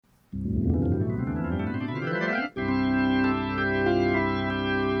Come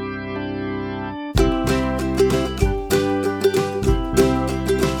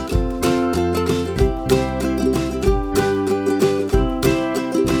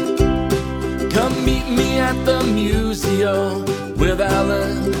meet me at the Museo with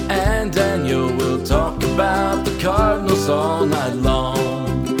Alan and Daniel. We'll talk about the Cardinals all night long.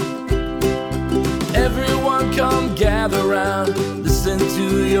 Everyone come gather round, listen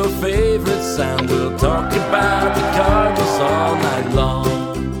to your favorite sound. We'll talk about the Cardinals all night long.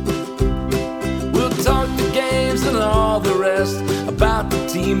 We'll talk the games and all the rest, about the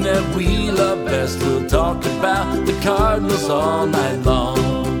team that we love best. We'll talk about the Cardinals all night long.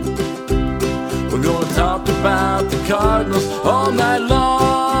 We're gonna talk about the Cardinals all night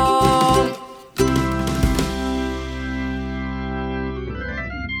long.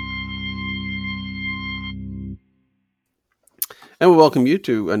 And we welcome you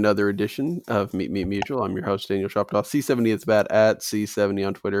to another edition of Meet Me Mutual. I'm your host, Daniel Shoptaw. C70 is bad at C70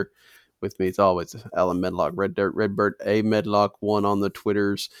 on Twitter. With me, as always, Alan Medlock, Red Dirt, Redbird, A Medlock, one on the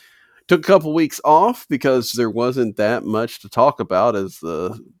Twitters. Took a couple weeks off because there wasn't that much to talk about as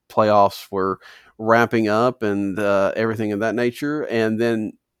the playoffs were wrapping up and everything of that nature. And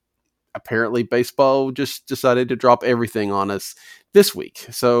then apparently baseball just decided to drop everything on us this week.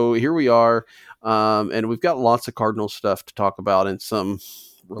 So here we are. And we've got lots of Cardinal stuff to talk about and some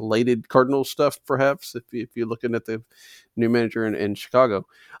related Cardinal stuff, perhaps, if you're looking at the new manager in Chicago.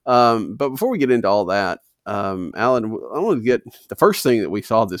 But before we get into all that, Alan, I want to get the first thing that we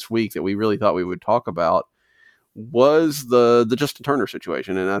saw this week that we really thought we would talk about was the Justin Turner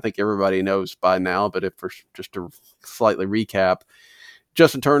situation. And I think everybody knows by now, but if for just to slightly recap,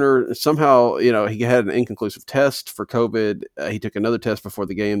 Justin Turner, somehow, he had an inconclusive test for COVID. He took another test before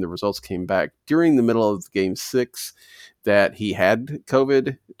the game. The results came back during the middle of game 6 that he had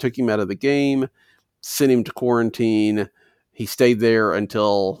COVID, took him out of the game, sent him to quarantine. He stayed there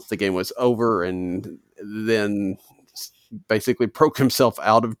until the game was over and then basically broke himself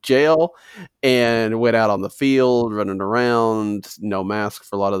out of jail and went out on the field, running around, no mask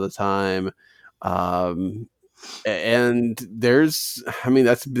for a lot of the time. And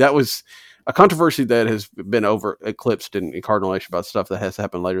that was a controversy that has been eclipsed in Cardinal Nation about stuff that has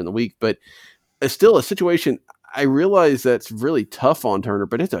happened later in the week, but it's still a situation. I realize that's really tough on Turner,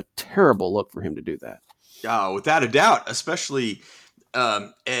 but it's a terrible look for him to do that. Without a doubt, especially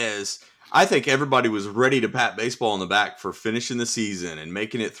as I think everybody was ready to pat baseball on the back for finishing the season and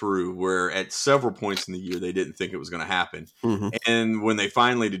making it through, where at several points in the year they didn't think it was going to happen. Mm-hmm. And when they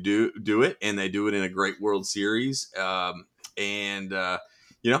finally do it, and they do it in a great World Series, it's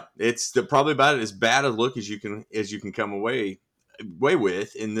probably about as bad a look as you can come away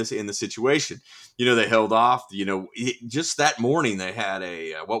with in the situation. They held off. Just that morning they had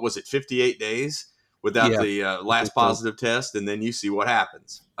 58 days without the last positive test, and then you see what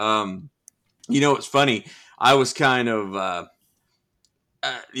happens. It's funny. I was kind of,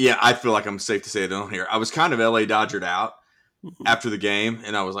 I feel like I'm safe to say it on here. I was kind of LA Dodgered out after the game,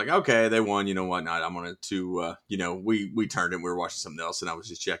 and I was like, okay, they won. You know what? Not. I'm going to, we turned it. We were watching something else, and I was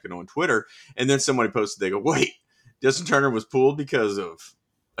just checking on Twitter, and then somebody posted. They go, wait, Justin Turner was pulled because of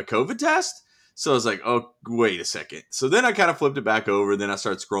a COVID test. So I was like, oh, wait a second. So then I kind of flipped it back over. Then I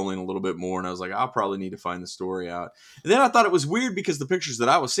started scrolling a little bit more, and I was like, I'll probably need to find the story out. And then I thought it was weird because the pictures that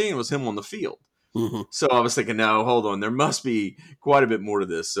I was seeing was him on the field. Mm-hmm. So I was thinking, no, hold on. There must be quite a bit more to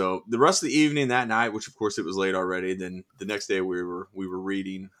this. So the rest of the evening that night, which of course it was late already, then the next day we were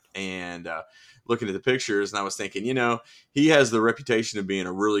reading and looking at the pictures, and I was thinking, he has the reputation of being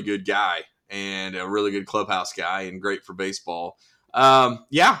a really good guy and a really good clubhouse guy and great for baseball.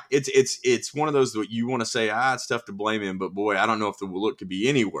 It's one of those that you want to say, it's tough to blame him, but boy, I don't know if the look could be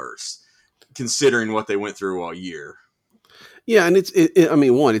any worse considering what they went through all year. Yeah. And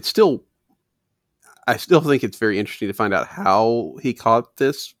I still think it's very interesting to find out how he caught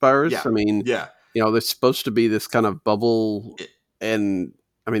this virus. Yeah. There's supposed to be this kind of bubble and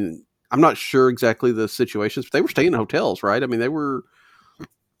I'm not sure exactly the situations, but they were staying in hotels, right?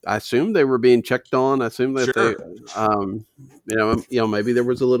 I assume they were being checked on. I assume that maybe there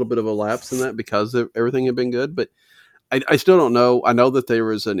was a little bit of a lapse in that because everything had been good, but I still don't know. I know that there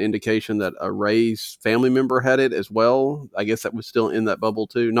was an indication that a Rays family member had it as well. I guess that was still in that bubble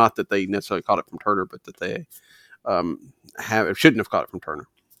too. Not that they necessarily caught it from Turner, but that they shouldn't have caught it from Turner.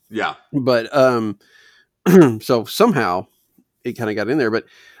 Yeah. But so somehow it kind of got in there. But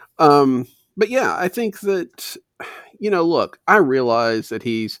yeah, I think that, look, I realize that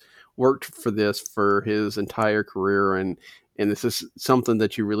he's worked for this for his entire career and this is something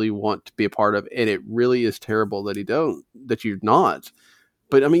that you really want to be a part of. And it really is terrible that you're not.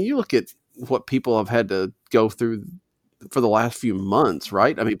 But I mean, you look at what people have had to go through for the last few months,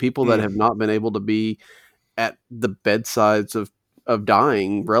 right? I mean, people that have not been able to be at the bedsides of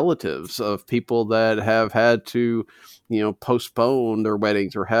dying relatives, of people that have had to, postpone their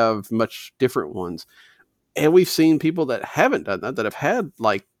weddings or have much different ones. And we've seen people that haven't done that have had,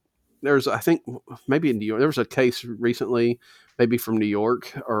 like, I think maybe in New York, there was a case recently, maybe from New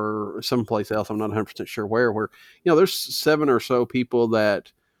York or someplace else. I'm not 100% sure where, there's 7 or so people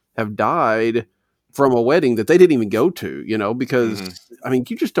that have died from a wedding that they didn't even go to, because I mean,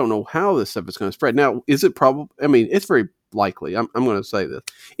 you just don't know how this stuff is going to spread. Now, is it probably, I mean, it's very likely, I'm going to say this,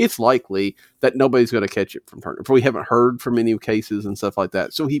 it's likely that nobody's going to catch it from Turner. We haven't heard from any cases and stuff like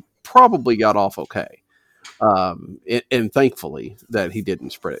that. So he probably got off okay. And thankfully that he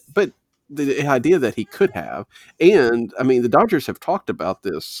didn't spread it. But the idea that he could have, and I mean, the Dodgers have talked about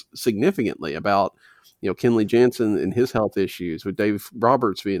this significantly about, Kenley Jansen and his health issues, with Dave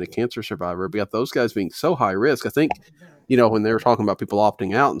Roberts being a cancer survivor. We got those guys being so high risk. I think, when they were talking about people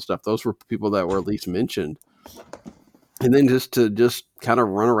opting out and stuff, those were people that were at least mentioned. And then just to kind of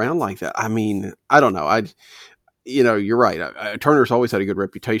run around like that. I mean, I don't know. You're right. Turner's always had a good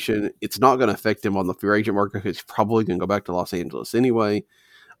reputation. It's not going to affect him on the free agent market because he's probably going to go back to Los Angeles anyway.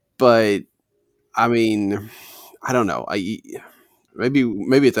 But I mean, I don't know.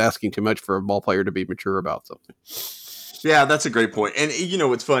 Maybe it's asking too much for a ball player to be mature about something. Yeah, that's a great point. And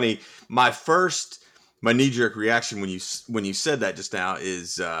what's funny? My knee-jerk reaction when you said that just now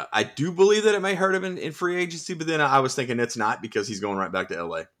is I do believe that it may hurt him in free agency, but then I was thinking it's not, because he's going right back to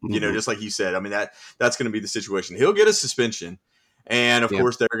LA. Mm-hmm. Just like you said. I mean, that's going to be the situation. He'll get a suspension, and of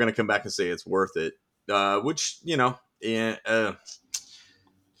course they're going to come back and say it's worth it. Which I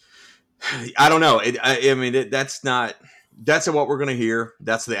don't know. That's what we're going to hear.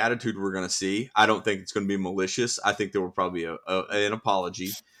 That's the attitude we're going to see. I don't think it's going to be malicious. I think there will probably be an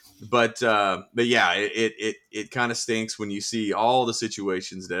apology. But yeah, it kind of stinks when you see all the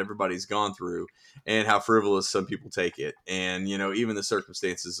situations that everybody's gone through and how frivolous some people take it. And, even the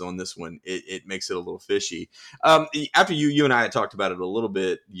circumstances on this one, it makes it a little fishy. After you and I had talked about it a little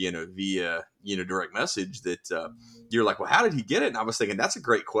bit, via, direct message, that you're like, well, how did he get it? And I was thinking, that's a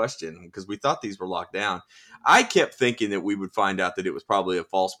great question, because we thought these were locked down. I kept thinking that we would find out that it was probably a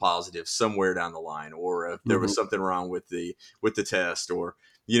false positive somewhere down the line, or if there was something wrong with the test, or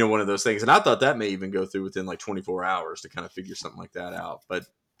one of those things. And I thought that may even go through within like 24 hours to kind of figure something like that out. But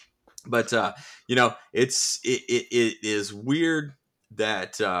it is weird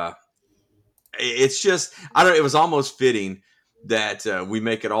that it's just, I don't know, it was almost fitting that we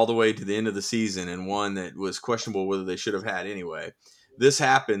make it all the way to the end of the season, and one that was questionable whether they should have had anyway. This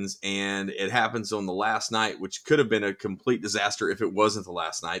happens, and it happens on the last night, which could have been a complete disaster if it wasn't the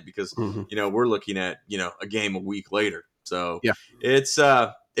last night, because, we're looking at, a game a week later. So yeah, it's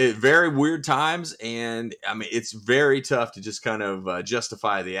very weird times. And I mean, it's very tough to just kind of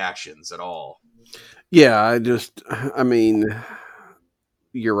justify the actions at all. Yeah. I mean,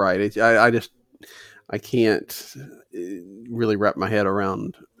 you're right. I can't really wrap my head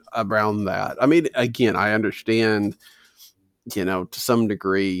around that. I mean, again, I understand, to some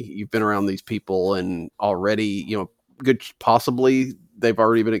degree, you've been around these people and already, possibly they've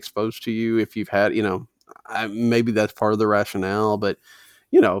already been exposed to you. If you've had, maybe that's part of the rationale, but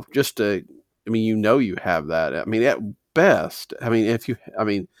you have that. I mean, at best,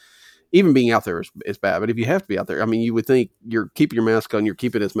 even being out there is bad, but if you have to be out there, I mean, you would think you're keeping your mask on, you're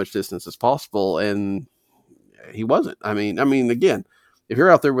keeping as much distance as possible. And he wasn't. I mean, again, if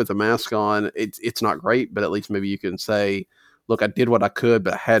you're out there with a mask on, it's not great, but at least maybe you can say, look, I did what I could,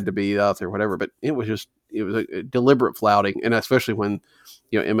 but I had to be out there, whatever. But it was a deliberate flouting. And especially when,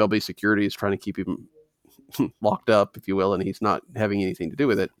 MLB security is trying to keep him locked up, if you will, and he's not having anything to do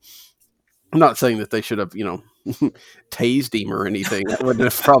with it. I'm not saying that they should have, tased him or anything. That would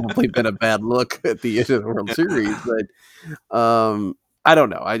have probably been a bad look at the end of the World Series. But I don't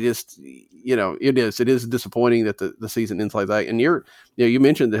know. I just, it is disappointing that the season ends like that. And you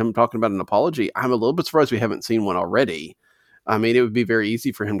mentioned him talking about an apology. I'm a little bit surprised we haven't seen one already. I mean, it would be very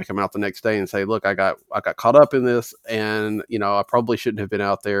easy for him to come out the next day and say, look, I got caught up in this, and, I probably shouldn't have been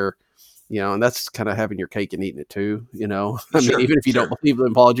out there. And that's kind of having your cake and eating it too, I mean, even if you don't believe the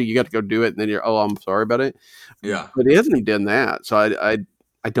apology, you got to go do it. And then you're, I'm sorry about it. Yeah. But he hasn't even done that. So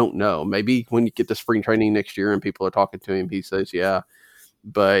I don't know. Maybe when you get to spring training next year and people are talking to him, he says, yeah.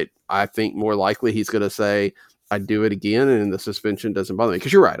 But I think more likely he's going to say, I'd do it again. And the suspension doesn't bother me.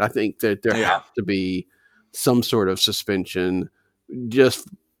 Because you're right. I think that there has to be some sort of suspension just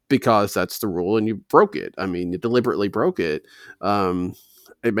because that's the rule and you broke it. I mean, you deliberately broke it.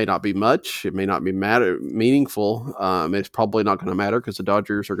 It may not be much. It may not be meaningful. It's probably not going to matter because the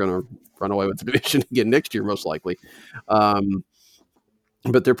Dodgers are going to run away with the division again next year, most likely.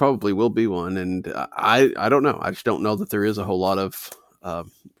 But there probably will be one, and I don't know. I just don't know that there is a whole lot of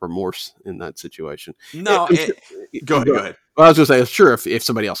remorse in that situation. No, go ahead. Well, I was going to say, sure, if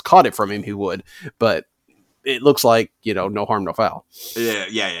somebody else caught it from him, he would, but it looks like, no harm, no foul.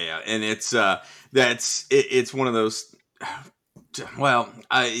 Yeah. And it's it's one of those. Well,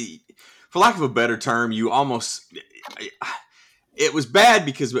 for lack of a better term, you almost. It was bad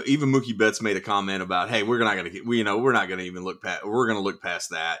because even Mookie Betts made a comment about, "Hey, we're not going to even look past. We're going to look past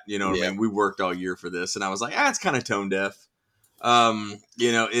that. You know what I mean? We worked all year for this." And I was like, it's kind of tone deaf. And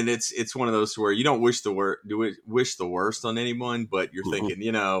it's one of those where you don't wish the worst on anyone, but you're thinking,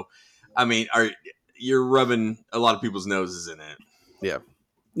 you're rubbing a lot of people's noses in it.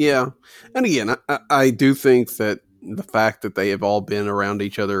 Yeah. And again, I do think that the fact that they have all been around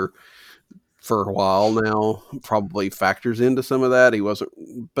each other for a while now probably factors into some of that. He wasn't,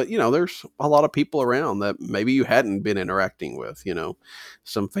 but there's a lot of people around that maybe you hadn't been interacting with,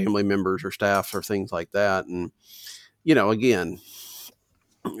 some family members or staffs or things like that. And, again,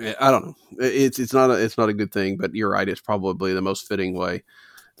 I don't know. It's not a good thing, but you're right. It's probably the most fitting way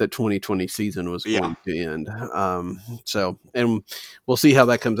that 2020 season was going to end. And we'll see how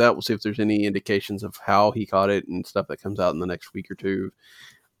that comes out. We'll see if there's any indications of how he caught it and stuff that comes out in the next week or two.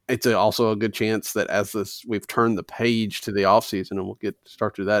 It's also a good chance that we've turned the page to the off season, and we'll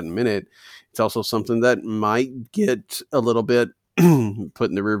start to that in a minute. It's also something that might get a little bit put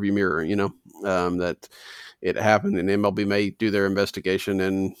in the rearview mirror, that it happened, and MLB may do their investigation,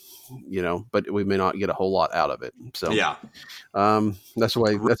 and but we may not get a whole lot out of it. So that's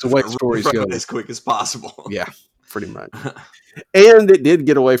the way stories go as quick as possible. Yeah, pretty much. And it did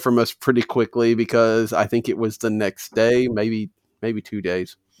get away from us pretty quickly because I think it was the next day, maybe 2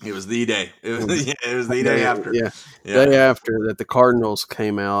 days. It was the day. It was the day after. Yeah. Day after that, the Cardinals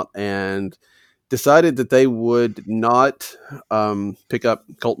came out and decided that they would not pick up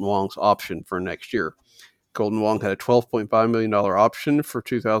Kolten Wong's option for next year. Kolten Wong had a $12.5 million option for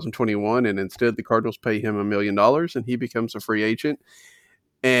 2021, and instead the Cardinals pay him $1 million, and he becomes a free agent.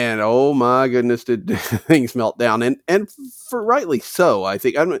 And oh my goodness, did things melt down, and for rightly so. I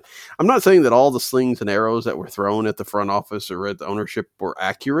think I'm not saying that all the slings and arrows that were thrown at the front office or at the ownership were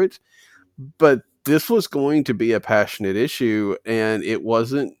accurate, but this was going to be a passionate issue, and it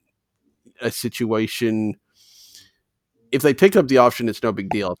wasn't a situation. If they pick up the option, it's no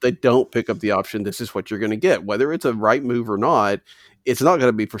big deal. If they don't pick up the option, this is what you're going to get. Whether it's a right move or not, it's not going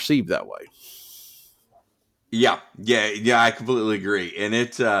to be perceived that way. Yeah, I completely agree. And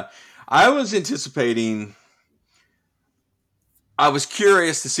I was anticipating, I was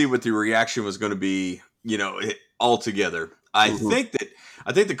curious to see what the reaction was going to be, altogether. I think that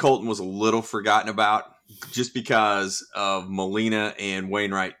Kolten was a little forgotten about just because of Molina and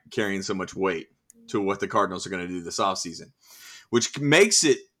Wainwright carrying so much weight to what the Cardinals are going to do this offseason, which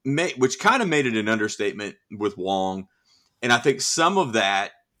kind of made it an understatement with Wong. And I think some of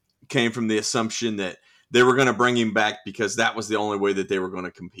that came from the assumption that they were going to bring him back because that was the only way that they were going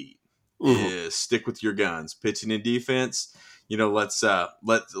to compete. Is stick with your guns, pitching and defense. Let's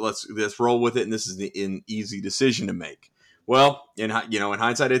roll with it, and this is an easy decision to make. Well, in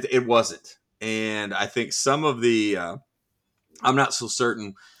hindsight, it wasn't, and I think some of the I'm not so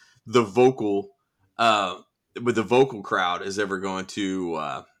certain the vocal crowd is ever going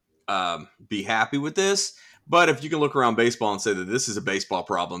to be happy with this. But if you can look around baseball and say that this is a baseball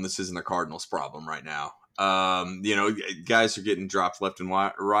problem, this isn't a Cardinals problem right now. Guys are getting dropped left and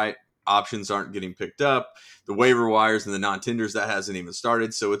right. Options aren't getting picked up. The waiver wires and the non-tenders, that hasn't even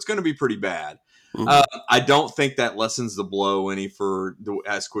started. So it's going to be pretty bad. I don't think that lessens the blow any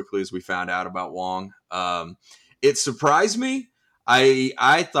as quickly as we found out about Wong. It surprised me.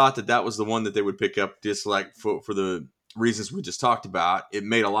 I thought that was the one that they would pick up just like for the reasons we just talked about. It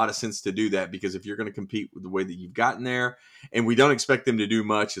made a lot of sense to do that because if you're going to compete with the way that you've gotten there, and we don't expect them to do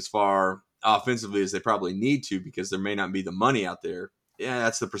much as far offensively as they probably need to because there may not be the money out there. Yeah,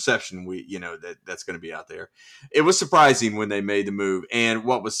 that's the perception that's going to be out there. It was surprising when they made the move. And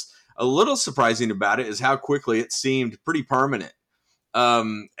what was a little surprising about it is how quickly it seemed pretty permanent.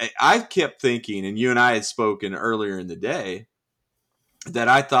 I kept thinking, and you and I had spoken earlier in the day, that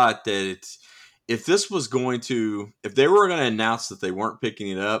I thought that if they were going to announce that they weren't picking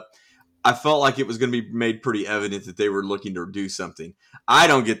it up, I felt like it was going to be made pretty evident that they were looking to do something. I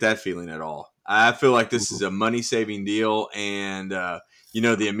don't get that feeling at all. I feel like this is a money-saving deal, and the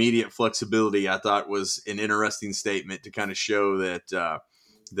immediate flexibility I thought was an interesting statement to kind of show that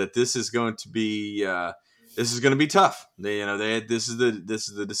that this is going to be this is going to be tough. This is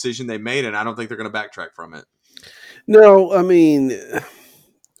the decision they made, and I don't think they're going to backtrack from it. No, I mean,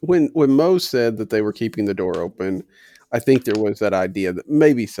 when Mo said that they were keeping the door open, I think there was that idea that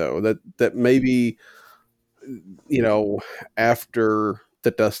maybe that maybe, after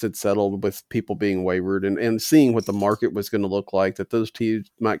the dust had settled with people being wavered and seeing what the market was going to look like, that those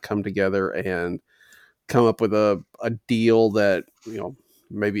teams might come together and come up with a deal that,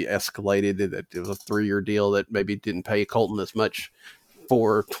 maybe escalated, that it was a 3-year deal that maybe didn't pay Colton as much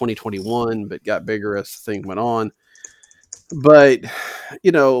for 2021, but got bigger as the thing went on. But,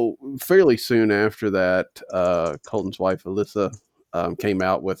 fairly soon after that, Colton's wife, Alyssa, came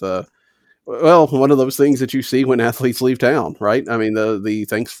out with one of those things that you see when athletes leave town, right? I mean, the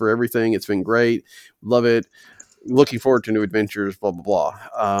thanks for everything. It's been great. Love it. Looking forward to new adventures, blah, blah,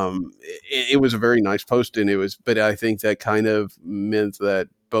 blah. It was a very nice post, but I think that kind of meant that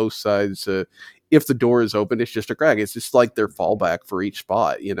both sides, if the door is open, it's just a crack. It's just like their fallback for each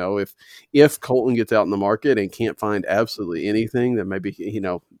spot. If Colton gets out in the market and can't find absolutely anything, then maybe,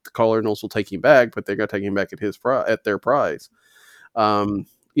 the Cardinals will take him back, but they're going to take him back at their price.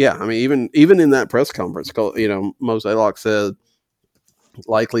 Yeah, I mean, even in that press conference, Mo Zaylock said,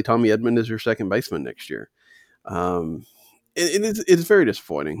 likely Tommy Edman is your second baseman next year. It's very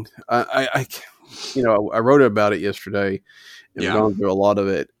disappointing. I wrote about it yesterday and Yeah. gone through a lot of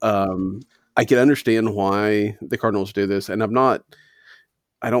it. I can understand why the Cardinals do this, and I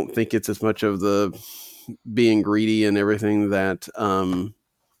don't think it's as much of the being greedy and everything that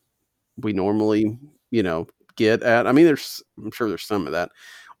we normally, get at. I mean, I'm sure there's some of that,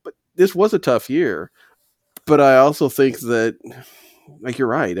 but this was a tough year. But I also think that, like, you're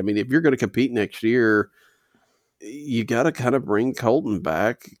right. I mean, if you're going to compete next year, you got to kind of bring Colton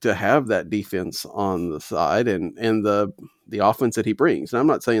back to have that defense on the side and the offense that he brings. And I'm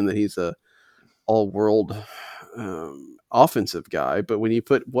not saying that he's a all-world offensive guy, but when you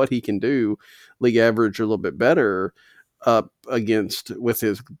put what he can do, league average a little bit better, up against with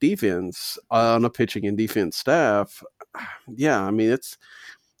his defense on a pitching and defense staff, yeah, I mean,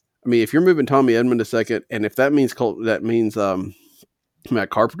 if you're moving Tommy Edman to second, and if that means Matt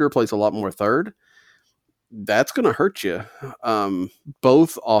Carpenter plays a lot more third, that's going to hurt you,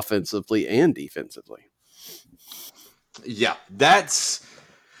 both offensively and defensively. Yeah, that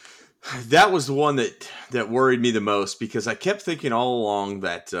was the one that worried me the most, because I kept thinking all along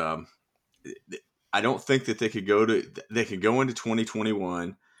that I don't think that they could go into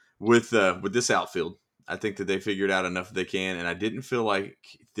 2021 with this outfield. I think that they figured out enough that they can, and I don't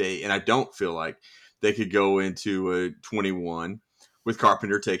feel like they could go into a 21 with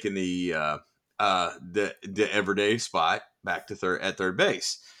Carpenter taking the everyday spot back to third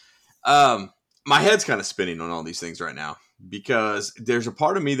base. My head's kind of spinning on all these things right now, because there's a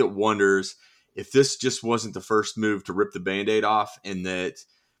part of me that wonders if this just wasn't the first move to rip the Band-Aid off, and that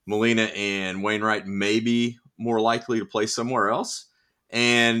Molina and Wainwright may be more likely to play somewhere else.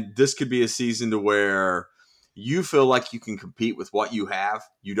 And this could be a season to where you feel like you can compete with what you have.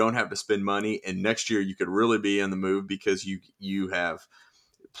 You don't have to spend money. And next year you could really be on the move, because you have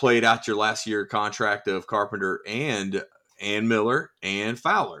played out your last year contract of Carpenter and Miller and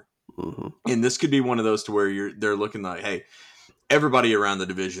Fowler. Mm-hmm. And this could be one of those to where they're looking like, hey, everybody around the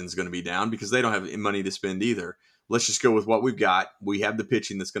division is going to be down because they don't have money to spend either. Let's just go with what we've got. We have the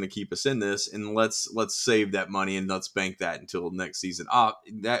pitching that's going to keep us in this, and let's save that money and let's bank that until next season.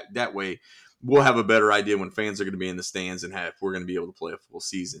 That way we'll have a better idea when fans are going to be in the stands and if we're going to be able to play a full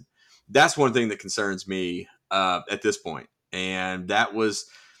season. That's one thing that concerns me at this point. And that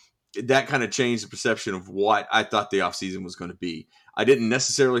kind of changed the perception of what I thought the offseason was going to be. I didn't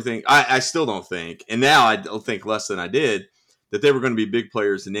necessarily think, I still don't think, and now I don't think less than I did, that they were going to be big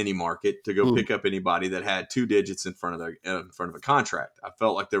players in any market to go pick up anybody that had 2 digits in front of a contract. I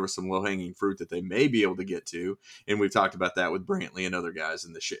felt like there was some low hanging fruit that they may be able to get to, and we've talked about that with Brantley and other guys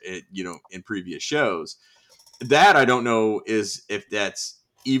in in previous shows. That I don't know if that's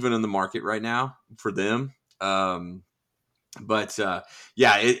even in the market right now for them. But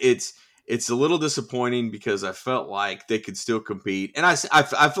it's a little disappointing, because I felt like they could still compete, and I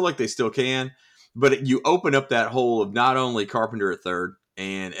feel like they still can. But you open up that hole of not only Carpenter at third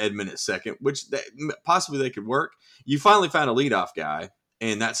and Edman at second, which possibly they could work. You finally found a leadoff guy,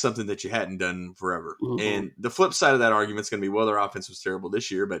 and that's something that you hadn't done forever. Mm-hmm. And the flip side of that argument is going to be, well, their offense was terrible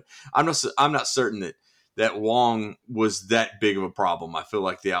this year, but I'm not certain that Wong was that big of a problem. I feel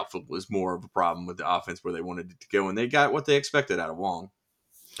like the outfield was more of a problem with the offense where they wanted it to go, and they got what they expected out of Wong.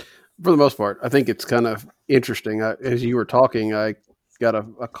 For the most part, I think it's kind of interesting. As you were talking, I got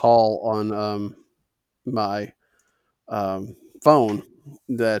a call on my phone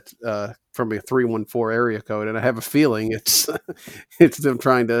that from a 314 area code, and I have a feeling it's it's them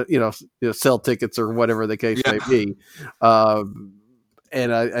trying to sell tickets or whatever the case may be.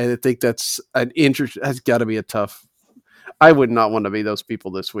 And I think that's an interest. Has got to be a tough. I would not want to be those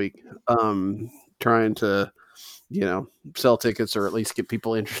people this week, trying to sell tickets or at least get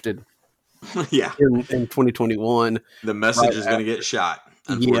people interested. Yeah, in 2021, the message is going to get shot.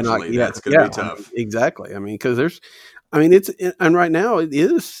 Unfortunately, that's going to be tough. Exactly. I mean, because and right now it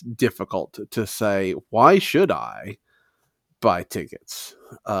is difficult to say, why should I buy tickets?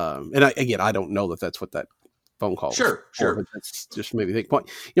 And I don't know that that's what that phone call. Sure. But that's just maybe think,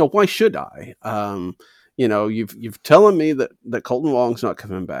 why should I? You've telling me that Colton Wong's not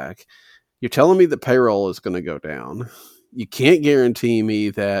coming back. You're telling me that payroll is going to go down. You can't guarantee me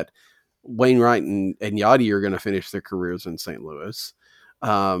that Wainwright and Yachty are going to finish their careers in St. Louis.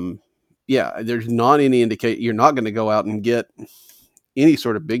 There's not any you're not going to go out and get any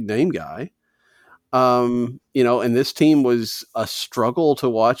sort of big name guy. And this team was a struggle to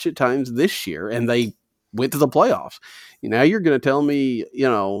watch at times this year, and they went to the playoffs. Now you're going to tell me,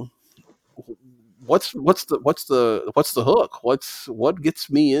 what's the hook? What gets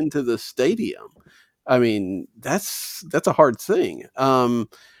me into the stadium? I mean, that's a hard thing.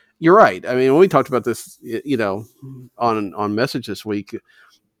 You're right. I mean, when we talked about this, on message this week,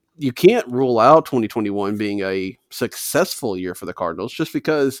 you can't rule out 2021 being a successful year for the Cardinals just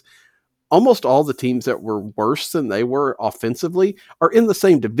because almost all the teams that were worse than they were offensively are in the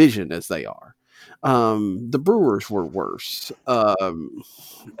same division as they are. The Brewers were worse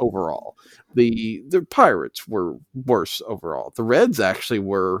overall. The Pirates were worse overall. The Reds actually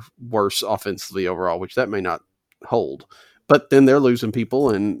were worse offensively overall, which that may not hold. But then they're losing people,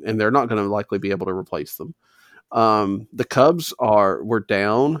 and they're not going to likely be able to replace them. The Cubs were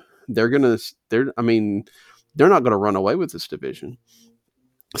down. They're not going to run away with this division.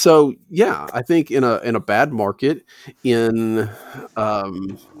 So yeah, I think in a bad market, in a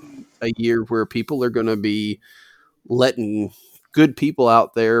year where people are going to be letting good people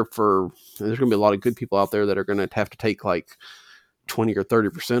out there there's going to be a lot of good people out there that are going to have to take like 20 or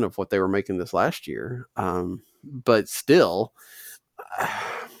 30% of what they were making this last year. But still,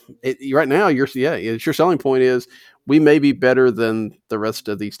 right now, your selling point is we may be better than the rest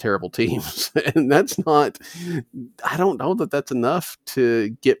of these terrible teams. And that's not, I don't know that that's enough to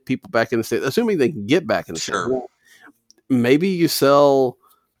get people back in the state, assuming they can get back in the state. Well, maybe you sell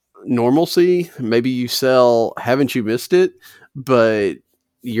normalcy, maybe you sell haven't you missed it, but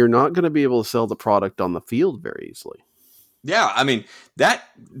you're not going to be able to sell the product on the field very easily. Yeah, I mean,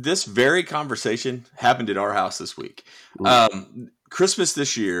 this very conversation happened at our house this week. Christmas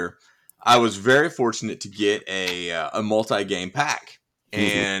this year, I was very fortunate to get a multi-game pack,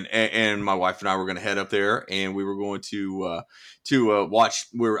 and my wife and I were going to head up there, and we were going to watch.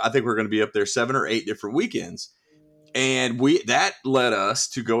 I think we're going to be up there 7 or 8 different weekends, and that led us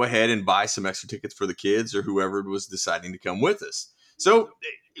to go ahead and buy some extra tickets for the kids or whoever was deciding to come with us. So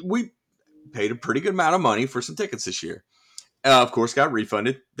we paid a pretty good amount of money for some tickets this year. Of course, got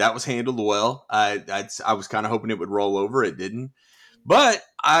refunded. That was handled well. I was kind of hoping it would roll over. It didn't. But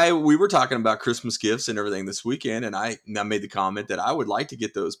we were talking about Christmas gifts and everything this weekend, and I made the comment that I would like to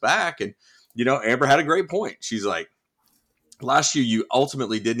get those back. And, Amber had a great point. She's like, last year you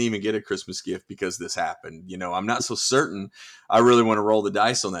ultimately didn't even get a Christmas gift because this happened. I'm not so certain I really want to roll the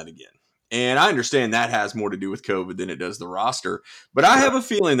dice on that again. And I understand that has more to do with COVID than it does the roster. But I have a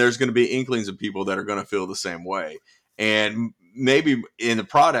feeling there's going to be inklings of people that are going to feel the same way. And maybe in the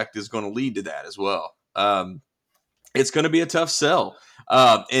product is going to lead to that as well. It's going to be a tough sell.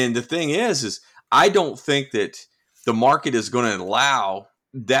 And the thing is I don't think that the market is going to allow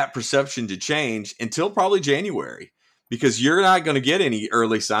that perception to change until probably January, because you're not going to get any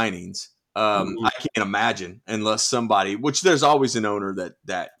early signings. I can't imagine, unless somebody, which there's always an owner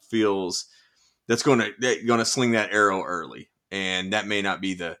that feels that's going to sling that arrow early. And that may not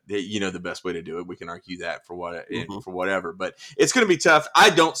be the best way to do it. We can argue that for whatever, but it's going to be tough. I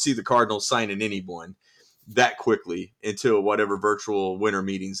don't see the Cardinals signing anyone that quickly until whatever virtual winter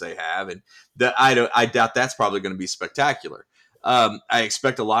meetings they have, and that I doubt that's probably going to be spectacular. I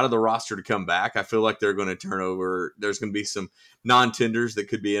expect a lot of the roster to come back. I feel like they're going to turn over. There's going to be some non-tenders that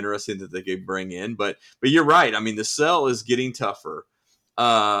could be interesting that they could bring in, but you're right. I mean, the sell is getting tougher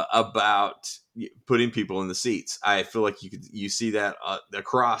about putting people in the seats. I feel like you see that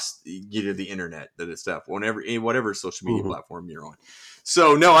across the internet, that it's tough whatever social media platform you're on.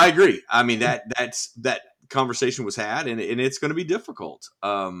 So no, I agree. I mean, that conversation was had, and it's going to be difficult.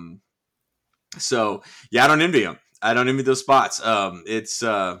 So yeah, I don't envy them. I don't envy those spots. It's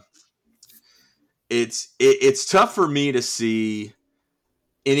tough for me to see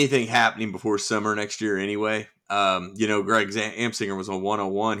anything happening before summer next year anyway. Greg Amsinger was on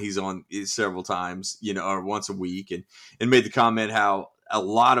 101. He's on several times, or once a week, and made the comment how a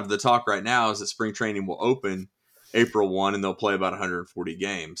lot of the talk right now is that spring training will open April 1 and they'll play about 140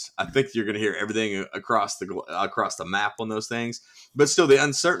 games. I think you're going to hear everything across the map on those things, but still the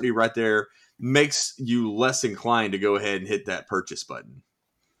uncertainty right there makes you less inclined to go ahead and hit that purchase button.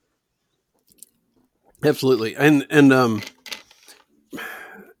 Absolutely. And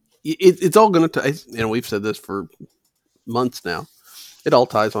it's all going to, we've said this for months now, it all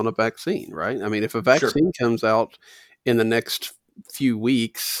ties on a vaccine, right? I mean, if a vaccine comes out in the next few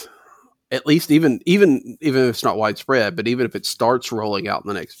weeks, at least even if it's not widespread, but even if it starts rolling out in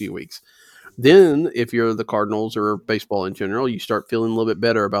the next few weeks, then if you're the Cardinals or baseball in general, you start feeling a little bit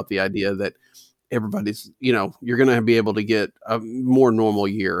better about the idea that everybody's, you're going to be able to get a more normal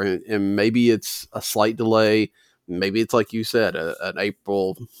year. And maybe it's a slight delay. Maybe it's like you said, an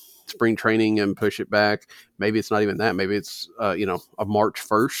April spring training and push it back. Maybe it's not even that. Maybe it's, a March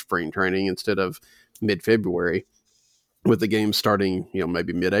 1st spring training instead of mid-February with the game starting,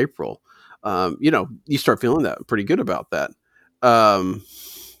 maybe mid-April. You start feeling that pretty good about that.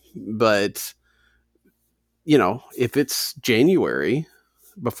 But, if it's January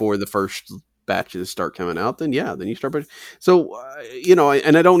before the first batches start coming out, then you start. So,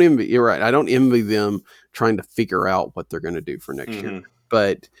 and I don't envy, you're right. I don't envy them trying to figure out what they're going to do for next year.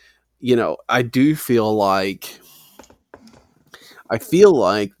 But, I do feel like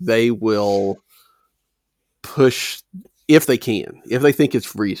they will push, if they can, if they think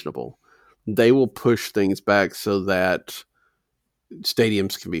it's reasonable, they will push things back so that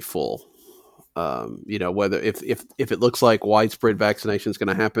stadiums can be full. Whether if it looks like widespread vaccination is going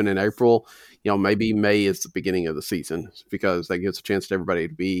to happen in April, maybe May is the beginning of the season, because that gives a chance to everybody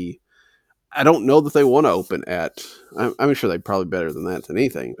to be. I don't know that they want to open at. I'm sure they're probably better than that than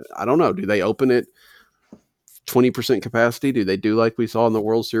anything. But I don't know. Do they open at 20% capacity? Do they do like we saw in the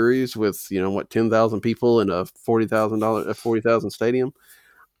World Series with 10,000 people in a $40,000 stadium?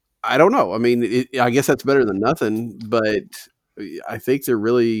 I don't know. I mean, I guess that's better than nothing, but I think they're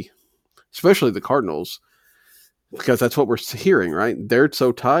really, especially the Cardinals, because that's what we're hearing, right? They're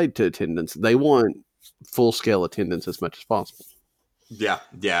so tied to attendance. They want full scale attendance as much as possible. Yeah.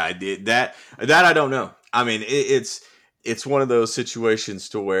 That I don't know. I mean, it's one of those situations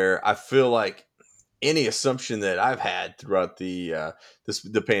to where I feel like any assumption that I've had throughout the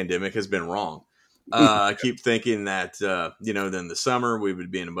pandemic has been wrong. I keep thinking that, then the summer we would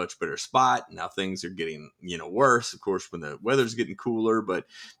be in a much better spot. Now things are getting, worse, of course, when the weather's getting cooler. But,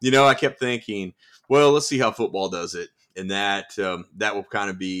 I kept thinking, well, let's see how football does it. And that will kind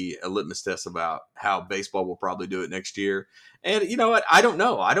of be a litmus test about how baseball will probably do it next year. And you know what? I don't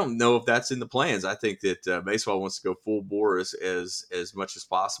know. I don't know if that's in the plans. I think that baseball wants to go full bore as much as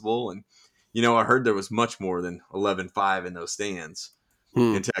possible. And, I heard there was much more than 11-5 in those stands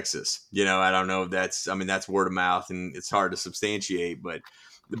in Texas. I don't know if that's word of mouth and it's hard to substantiate, but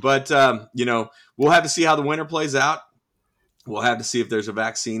we'll have to see how the winter plays out. We'll have to see if there's a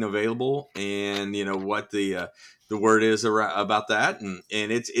vaccine available and, what the word is about that. And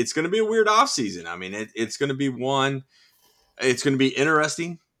it's going to be a weird off season. I mean, it's going to be it's going to be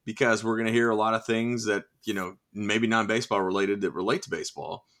interesting because we're going to hear a lot of things that, maybe non-baseball related that relate to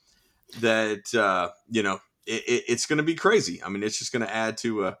baseball that, it's going to be crazy. I mean, it's just going to add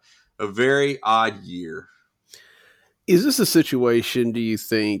to a very odd year. Is this a situation, do you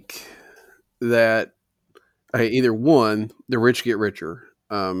think, that either one, the rich get richer?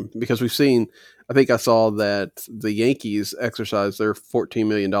 Because we've seen, I think I saw that the Yankees exercised their $14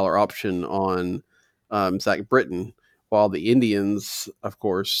 million option on Zach Britton, while the Indians, of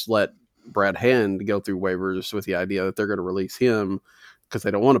course, let Brad Hand go through waivers with the idea that they're going to release him because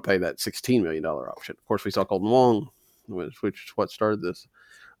they don't want to pay that $16 million option. Of course, we saw Colton Wong, which is what started this.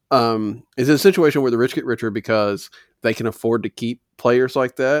 Is it a situation where the rich get richer because they can afford to keep players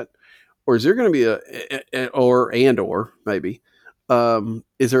like that? Or is there going to be or maybe,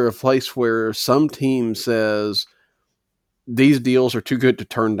 is there a place where some team says these deals are too good to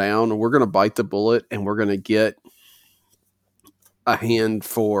turn down and we're going to bite the bullet and we're going to get a hand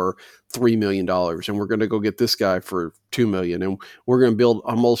for $3 million and we're going to go get this guy for $2 million and we're going to build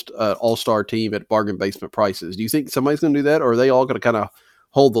almost an all-star team at bargain basement prices? Do you think somebody's going to do that, or are they all going to kind of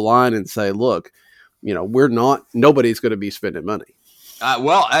hold the line and say, look, nobody's going to be spending money?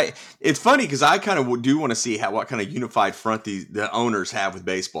 It's funny because I kind of do want to see what kind of unified front the owners have with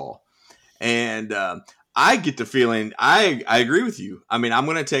baseball. And I get the feeling, I agree with you. I mean, I'm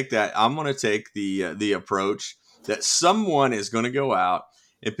going to take the approach that someone is going to go out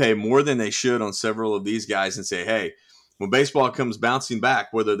and pay more than they should on several of these guys and say, hey, when baseball comes bouncing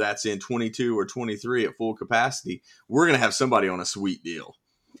back, whether that's in 22 or 23 at full capacity, we're going to have somebody on a sweet deal.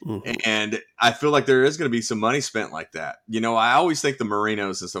 Mm-hmm. And I feel like there is going to be some money spent like that. I always think the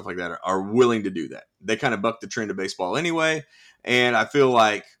Marinos and stuff like that are willing to do that. They kind of buck the trend of baseball anyway. And I feel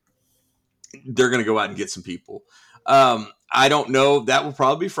like they're going to go out and get some people. I don't know. That will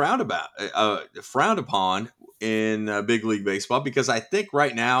probably be frowned upon in Big League Baseball, because I think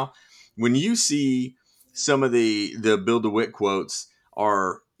right now, when you see some of the Bill DeWitt quotes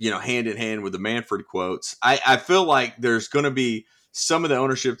are, hand in hand with the Manfred quotes, I feel like there's going to be some of the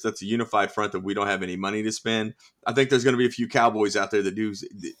ownership that's a unified front that we don't have any money to spend. I think there's going to be a few Cowboys out there that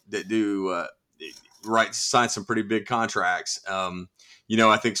do sign some pretty big contracts.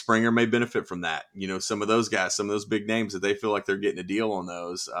 I think Springer may benefit from that. Some of those guys, some of those big names that they feel like they're getting a deal on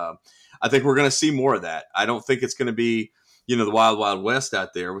those. I think we're going to see more of that. I don't think it's going to be, the wild, wild west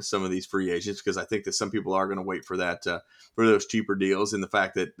out there with some of these free agents, because I think that some people are going to wait for that, for those cheaper deals, and the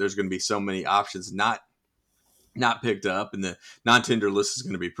fact that there's going to be so many options not picked up, and the non-tender list is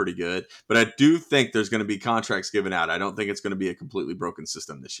going to be pretty good. But I do think there's going to be contracts given out. I don't think it's going to be a completely broken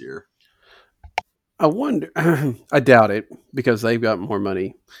system this year. I wonder, I doubt it, because they've got more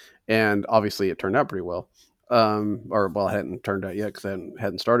money, and obviously it turned out pretty well. It hadn't turned out yet because it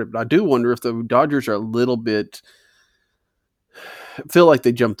hadn't started. But I do wonder if the Dodgers are a little bit, feel like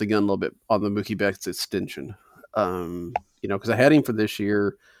they jumped the gun a little bit on the Mookie Betts extension. Because I had him for this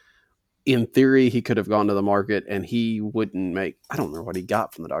year. In theory, he could have gone to the market and he wouldn't make, I don't know what he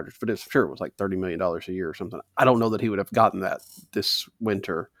got from the Dodgers, but it's sure it was like $30 million a year or something. I don't know that he would have gotten that this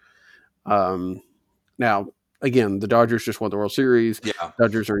winter. Now, again, the Dodgers just won the World Series. Yeah.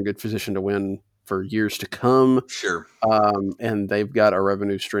 Dodgers are in good position to win for years to come. Sure. And they've got a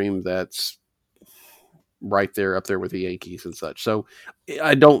revenue stream that's right there, up there with the Yankees and such. So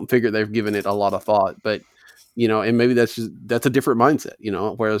I don't figure they've given it a lot of thought, but and maybe that's a different mindset,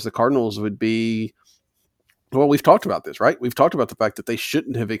 whereas the Cardinals would be, well, we've talked about this, right? We've talked about the fact that they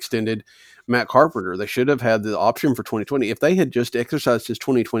shouldn't have extended Matt Carpenter. They should have had the option for 2020. If they had just exercised his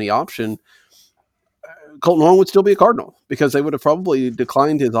 2020 option, Colton Wong would still be a Cardinal, because they would have probably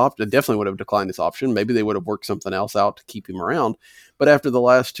declined his option. Definitely would have declined his option. Maybe they would have worked something else out to keep him around. But after the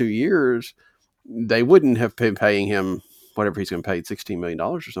last 2 years, they wouldn't have been paying him whatever he's going to pay, $16 million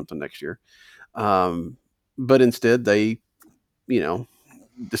or something next year. But instead they,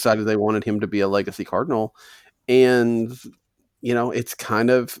 decided they wanted him to be a legacy Cardinal. And, it's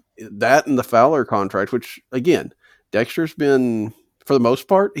kind of that, and the Fowler contract, which again, Dexter's been, for the most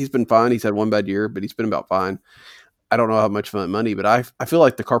part, he's been fine. He's had one bad year, but he's been about fine. I don't know how much money, but I feel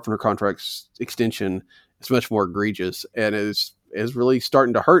like the Carpenter contract's extension is much more egregious and is really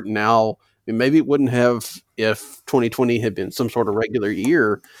starting to hurt now. I mean, maybe it wouldn't have if 2020 had been some sort of regular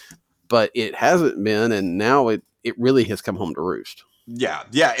year, but it hasn't been, and now it really has come home to roost. Yeah,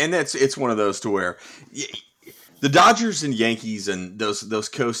 and it's one of those to where the Dodgers and Yankees and those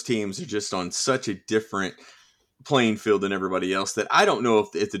coast teams are just on such a different playing field than everybody else that I don't know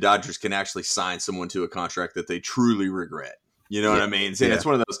if the Dodgers can actually sign someone to a contract that they truly regret. You know what I mean? And it's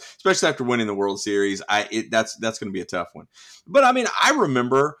one of those, especially after winning the World Series. That's going to be a tough one. But I mean, I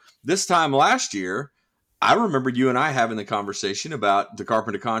remember this time last year, I remember you and I having the conversation about the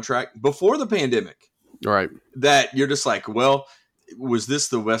Carpenter contract before the pandemic. Right. That you're just like, well, was this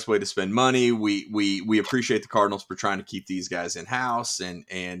the best way to spend money? We appreciate the Cardinals for trying to keep these guys in house and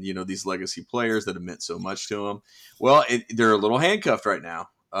these legacy players that have meant so much to them. Well, they're a little handcuffed right now,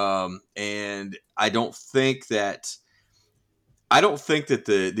 and I don't think that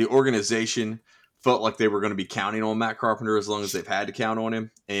the organization felt like they were going to be counting on Matt Carpenter as long as they've had to count on him.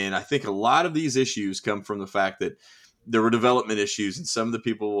 And I think a lot of these issues come from the fact that there were development issues, and some of the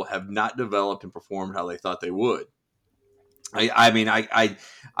people have not developed and performed how they thought they would.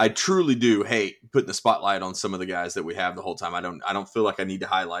 I truly do hate putting the spotlight on some of the guys that we have the whole time. I don't feel like I need to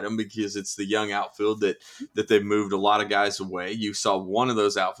highlight them, because it's the young outfield that they've moved a lot of guys away. You saw one of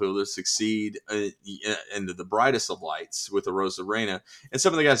those outfielders succeed into the brightest of lights with Arozarena, and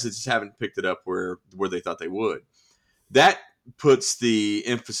some of the guys that just haven't picked it up where they thought they would. That puts the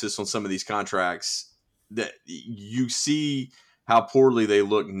emphasis on some of these contracts that you see how poorly they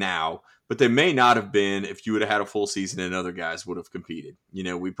look now. But they may not have been if you would have had a full season and other guys would have competed.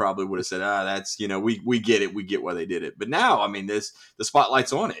 We probably would have said, that's, we get it. We get why they did it. But now, I mean, the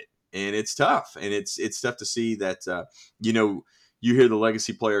spotlight's on it, and it's tough. And it's tough to see that, you hear the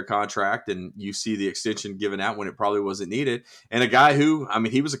legacy player contract and you see the extension given out when it probably wasn't needed. And a guy who, I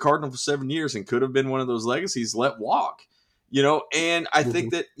mean, he was a Cardinal for 7 years and could have been one of those legacies let walk, and I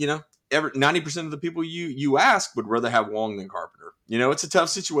think that, 90% of the people you ask would rather have Wong than Carpenter. It's a tough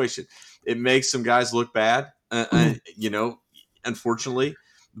situation. It makes some guys look bad. Unfortunately,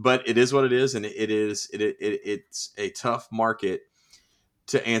 but it is what it is, and it's a tough market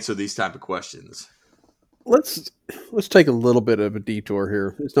to answer these type of questions. Let's take a little bit of a detour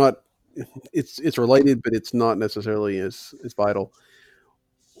here. It's related, but it's not necessarily as vital.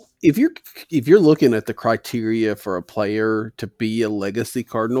 If you're looking at the criteria for a player to be a legacy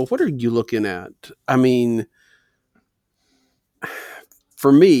Cardinal, what are you looking at? I mean,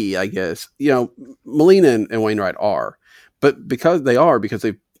 for me, I guess, Molina and Wainwright are, but because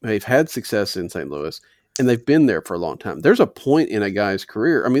they've had success in St. Louis and they've been there for a long time. There's a point in a guy's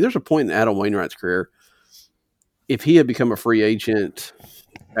career. I mean, there's a point in Adam Wainwright's career. If he had become a free agent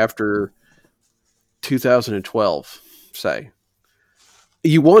after 2012, say,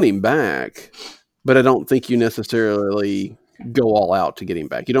 you want him back, but I don't think you necessarily go all out to get him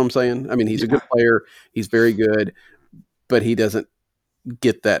back. You know what I'm saying? I mean, he's a good player. He's very good, but he doesn't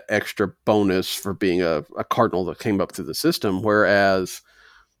get that extra bonus for being a Cardinal that came up through the system. Whereas,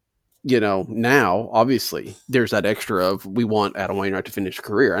 now obviously there's that extra of we want Adam Wainwright to finish a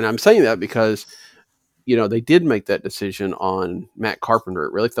career. And I'm saying that because, they did make that decision on Matt Carpenter.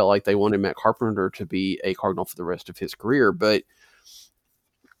 It really felt like they wanted Matt Carpenter to be a Cardinal for the rest of his career, but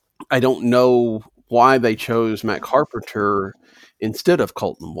I don't know why they chose Matt Carpenter instead of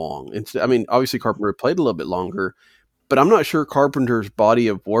Colton Wong. I mean, obviously Carpenter played a little bit longer, but I'm not sure Carpenter's body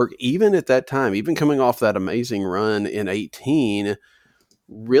of work, even at that time, even coming off that amazing run in 18,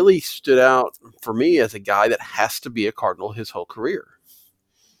 really stood out for me as a guy that has to be a Cardinal his whole career.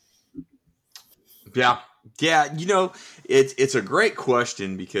 Yeah. It's a great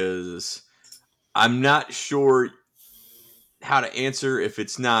question because I'm not sure how to answer if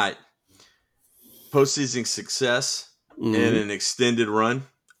it's not postseason success in an extended run,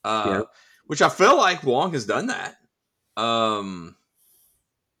 which I feel like Wong has done that. I don't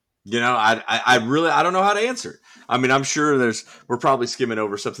know how to answer. I mean, I'm sure we're probably skimming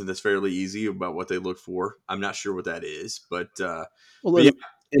over something that's fairly easy about what they look for. I'm not sure what that is, but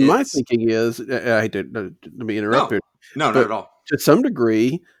my thinking is, I hate to let me interrupt you. No, not at all. To some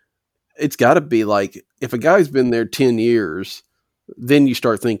degree, it's got to be like if a guy's been there 10 years, then you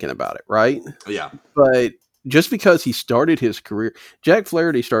start thinking about it, right? Yeah. But just because he started his career, Jack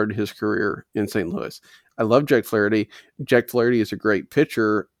Flaherty started his career in St. Louis. I love Jack Flaherty. Jack Flaherty is a great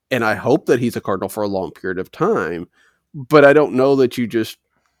pitcher, and I hope that he's a Cardinal for a long period of time. But I don't know that you just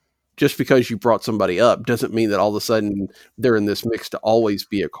because you brought somebody up doesn't mean that all of a sudden they're in this mix to always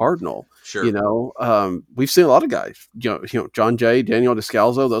be a Cardinal. Sure. We've seen a lot of guys, John Jay, Daniel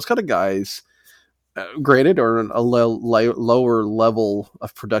Descalso, those kind of guys, granted, are a lower level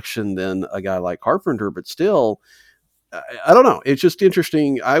of production than a guy like Carpenter, but still, I don't know. It's just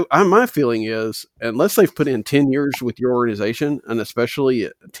interesting. My feeling is, unless they've put in 10 years with your organization, and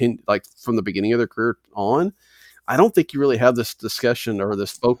especially 10, like from the beginning of their career on, I don't think you really have this discussion or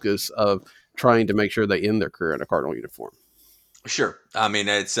this focus of trying to make sure they end their career in a Cardinal uniform. Sure. I mean,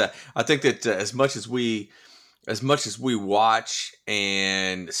 it's. I think that as much as we watch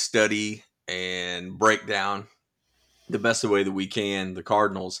and study and break down the best way that we can the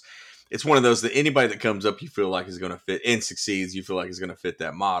Cardinals, it's one of those that anybody that comes up you feel like is going to fit and succeeds, you feel like is going to fit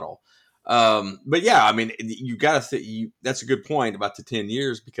that model. But yeah, I mean, you got to that's a good point about the 10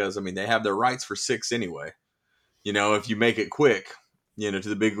 years because I mean they have their rights for 6 anyway. If you make it quick, to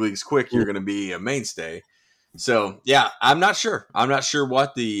the big leagues quick, you're going to be a mainstay. So yeah, I'm not sure. I'm not sure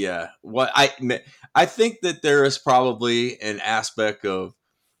what I think that there is probably an aspect of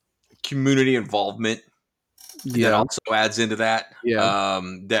community involvement that also adds into that. Yeah.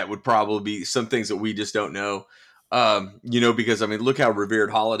 That would probably be some things that we just don't know. Because I mean, look how revered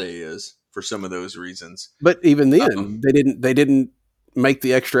Holiday is for some of those reasons. But even then, they didn't make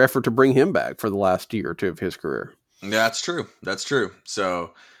the extra effort to bring him back for the last year or two of his career. That's true.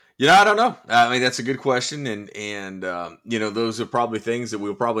 So, I don't know. I mean, that's a good question. And those are probably things that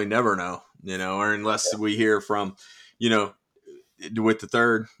we'll probably never know, or unless we hear from, with the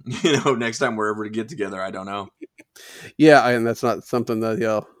third, next time we're ever to get together. I don't know. Yeah. And that's not something that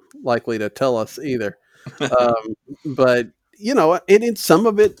he'll likely to tell us either. But and some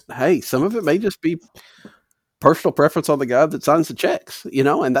of it may just be personal preference on the guy that signs the checks,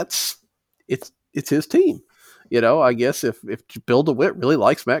 and it's his team. I guess if Bill DeWitt really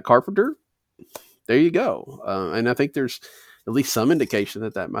likes Matt Carpenter, there you go. And I think there's at least some indication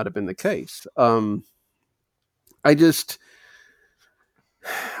that might have been the case. I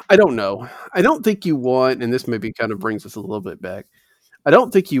don't know. I don't think you want, and this maybe kind of brings us a little bit back. I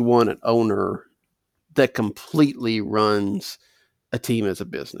don't think you want an owner that completely runs a team as a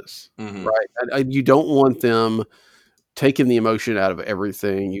business, right? You don't want them taking the emotion out of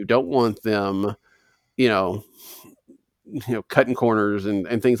everything. You don't want them, cutting corners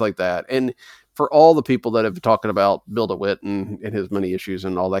and things like that. And for all the people that have been talking about Bill DeWitt and his money issues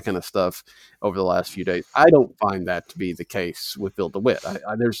and all that kind of stuff over the last few days, I don't find that to be the case with Bill DeWitt.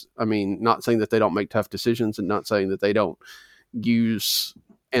 Not saying that they don't make tough decisions and not saying that they don't use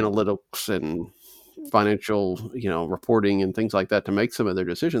analytics and financial, reporting and things like that to make some of their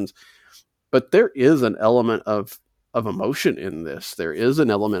decisions. But there is an element of emotion in this. There is an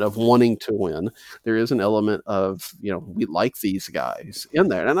element of wanting to win. There is an element of, we like these guys in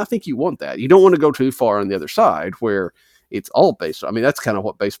there. And I think you want that. You don't want to go too far on the other side where it's all based. I mean, that's kind of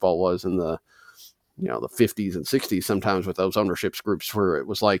what baseball was in the 50s and 60s sometimes with those ownerships groups where it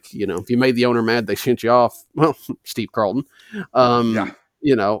was like, if you made the owner mad, they sent you off. Well, Steve Carlton. Yeah.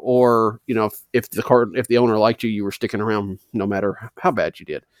 If the owner liked you, you were sticking around no matter how bad you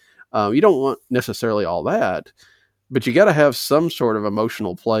did. You don't want necessarily all that, but you got to have some sort of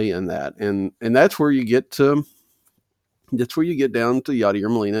emotional play in that. And that's where you get down to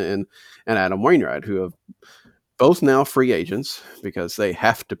Yadier Molina and Adam Wainwright, who have both now free agents because they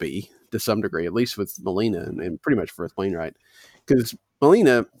have to be to some degree, at least with Molina and pretty much with Wainwright, because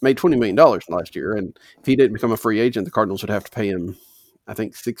Molina made $20 million last year. And if he didn't become a free agent, the Cardinals would have to pay him, I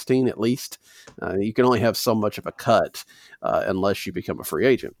think 16 at least. You can only have so much of a cut unless you become a free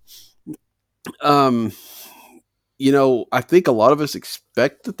agent. I think a lot of us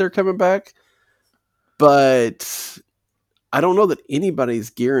expect that they're coming back, but I don't know that anybody's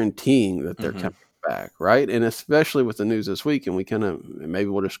guaranteeing that they're coming back, right? And especially with the news this week, and maybe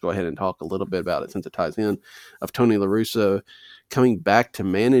we'll just go ahead and talk a little bit about it since it ties in, of Tony La Russa coming back to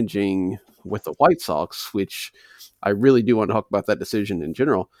managing with the White Sox, which I really do want to talk about that decision in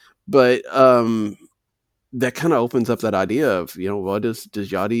general. But that kind of opens up that idea of, what does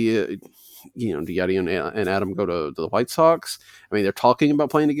Yadi, do Yadi and Adam go to the White Sox? I mean, they're talking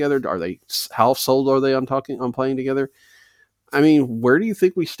about playing together. How sold are they on playing together? I mean, where do you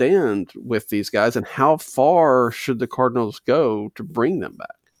think we stand with these guys, and how far should the Cardinals go to bring them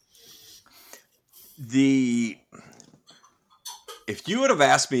back? If you would have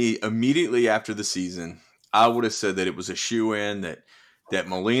asked me immediately after the season, I would have said that it was a shoo-in that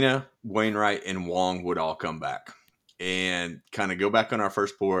Molina, Wainwright, and Wong would all come back. And kind of go back on our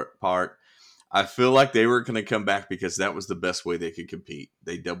first part, I feel like they were going to come back because that was the best way they could compete.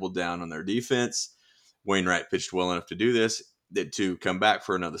 They doubled down on their defense. Wainwright pitched well enough to do this, to come back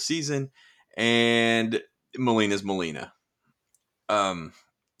for another season. And Molina's Molina. Kind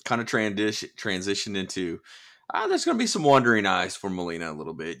of transitioned into, there's going to be some wandering eyes for Molina a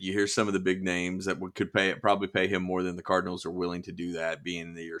little bit. You hear some of the big names that could probably pay him more than the Cardinals are willing to do that,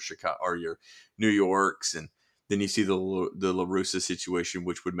 being your Chicago or your New Yorks. And then you see the La Russa situation,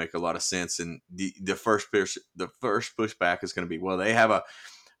 which would make a lot of sense. And the first pushback is going to be, well, they have a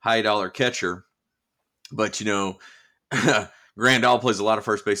high dollar catcher, but Grandal plays a lot of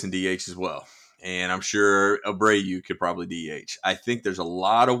first base and DH as well. And I'm sure Abreu could probably DH. I think there's a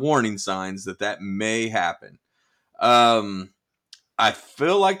lot of warning signs that may happen. I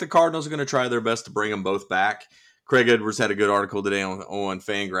feel like the Cardinals are going to try their best to bring them both back. Craig Edwards had a good article today on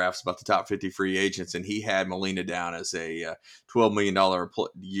Fangraphs about the top 50 free agents, and he had Molina down as a $12 million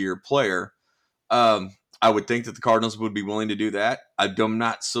year player. I would think that the Cardinals would be willing to do that. I'm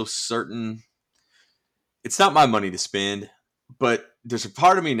not so certain. It's not my money to spend, but there's a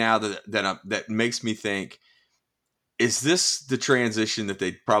part of me now that makes me think, is this the transition that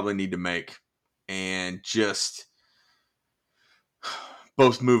they probably need to make and just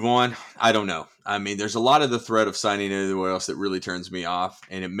both move on? I don't know. I mean, there's a lot of the threat of signing anywhere else that really turns me off,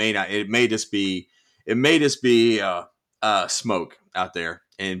 and it may just be smoke out there,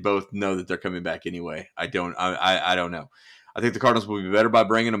 and both know that they're coming back anyway. I don't know. I think the Cardinals will be better by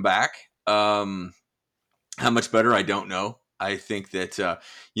bringing them back. How much better, I don't know. I think that a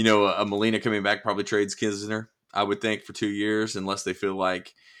Molina coming back probably trades Kisner, I would think, for 2 years, unless they feel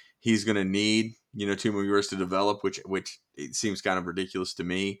like he's going to need 2 more years to develop, which it seems kind of ridiculous to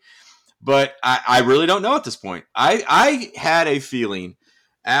me. But I really don't know at this point. I had a feeling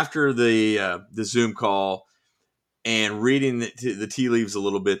after the Zoom call and reading the tea leaves a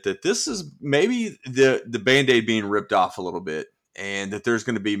little bit that this is maybe the Band-Aid being ripped off a little bit, and that there's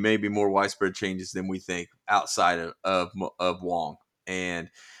going to be maybe more widespread changes than we think outside of Wong. And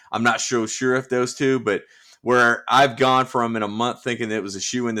I'm not so sure if those two, but where I've gone from in a month thinking that it was a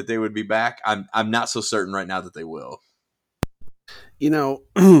shoo-in that they would be back, I'm not so certain right now that they will.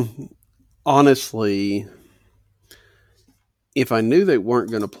 Honestly, if I knew they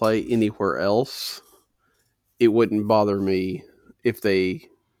weren't going to play anywhere else, it wouldn't bother me if they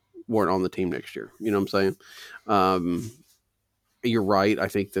weren't on the team next year. You know what I'm saying? you're right. I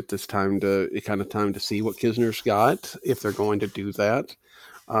think that this time to see what Kisner's got if they're going to do that.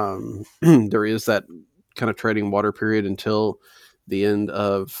 There is that kind of trading water period until the end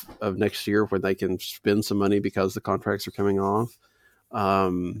of next year when they can spend some money because the contracts are coming off.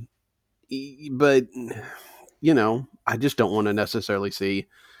 But I just don't want to necessarily see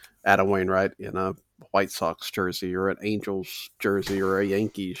Adam Wainwright in a White Sox jersey or an Angels jersey or a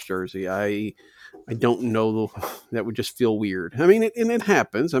Yankees jersey. I don't know. That would just feel weird. I mean, it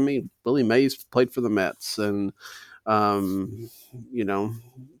happens. I mean, Willie Mays played for the Mets, and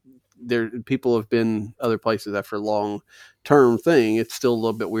there people have been other places after a long term thing. It's still a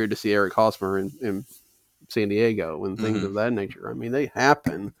little bit weird to see Eric Hosmer in San Diego and things of that nature. I mean, they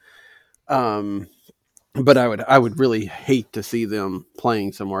happen. But I would really hate to see them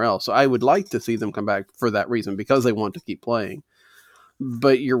playing somewhere else. So I would like to see them come back for that reason, because they want to keep playing.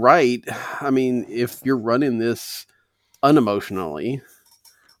 But you're right. I mean, if you're running this unemotionally,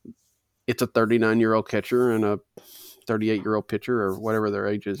 it's a 39-year-old catcher and a 38-year-old pitcher, or whatever their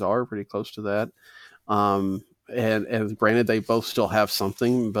ages are, pretty close to that. And granted, they both still have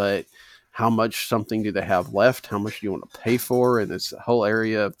something, but how much something do they have left? How much do you want to pay for in this whole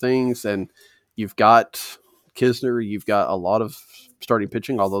area of things? And you've got Kisner, you've got a lot of starting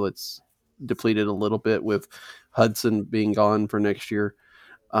pitching, although it's depleted a little bit with Hudson being gone for next year.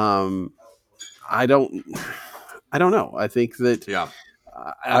 I don't know. I think that,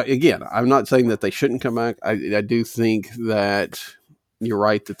 again, I'm not saying that they shouldn't come back. I do think that you're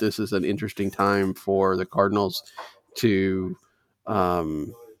right that this is an interesting time for the Cardinals to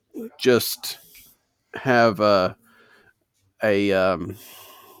just have a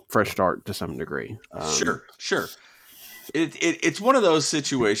fresh start to some degree. Sure. It's one of those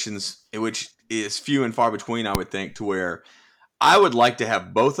situations in which is few and far between, I would think, to where I would like to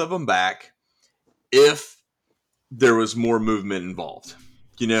have both of them back if there was more movement involved.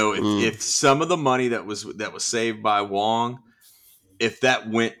 If some of the money that was saved by Wong, if that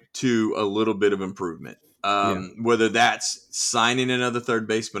went to a little bit of improvement, whether that's signing another third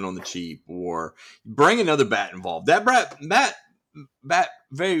baseman on the cheap or bring another bat involved. That bat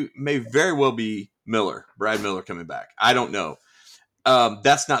may very well be Brad Miller coming back. I don't know.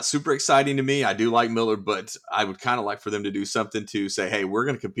 That's not super exciting to me. I do like Miller, but I would kind of like for them to do something to say, hey, we're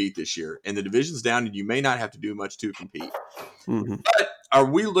going to compete this year. And the division's down, and you may not have to do much to compete. Mm-hmm. But are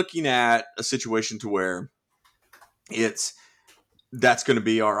we looking at a situation to where that's going to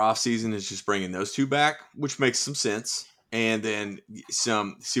be our offseason, is just bringing those two back, which makes some sense, and then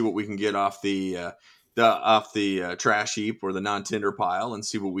see what we can get off the trash heap or the non-tender pile, and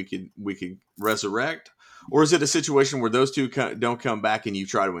see what we could resurrect? Or is it a situation where those two don't come back and you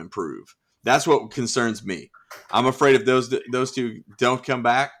try to improve? That's what concerns me. I'm afraid if those two don't come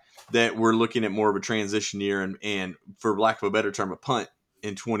back, that we're looking at more of a transition year and for lack of a better term, a punt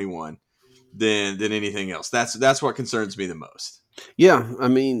in 21 than anything else. That's what concerns me the most. Yeah, I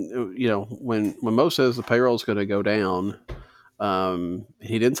mean, when Mo says the payroll is going to go down,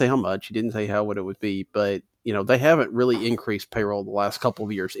 he didn't say how much. He didn't say what it would be, but they haven't really increased payroll the last couple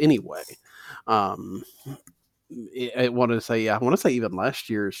of years anyway. I want to say even last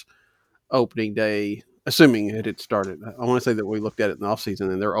year's opening day, assuming it had started, I want to say that we looked at it in the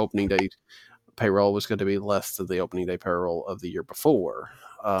offseason, and their opening day payroll was going to be less than the opening day payroll of the year before.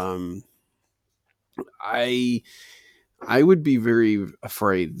 I would be very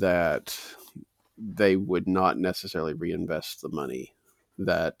afraid that they would not necessarily reinvest the money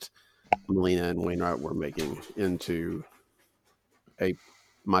that Molina and Wainwright were making into a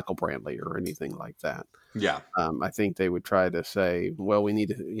Michael Brantley or anything like that. Yeah. I think they would try to say, well, we need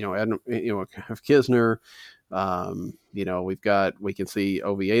to, have Kisner. We can see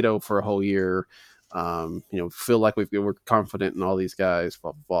Oviedo for a whole year. Feel like we're confident in all these guys,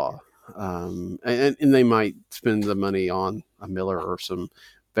 blah, blah, blah. And they might spend the money on a Miller or some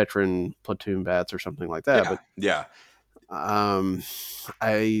veteran platoon bats or something like that. I don't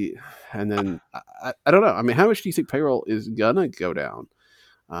know. I mean, how much do you think payroll is gonna go down?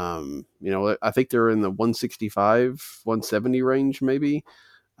 I think they're in the 165, 170 range, maybe.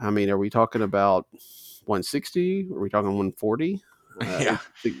 I mean, are we talking about 160? Are we talking 140? Yeah.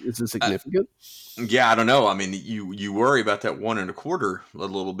 Is it significant? I don't know. I mean, you worry about that 1.25 a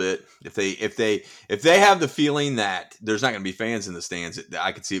little bit. If they have the feeling that there's not going to be fans in the stands,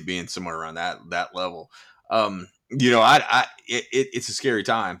 I could see it being somewhere around that level. It's a scary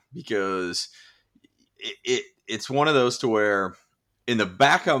time, because it's one of those to where in the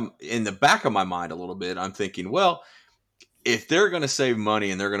back of my mind a little bit, I'm thinking, well, if they're going to save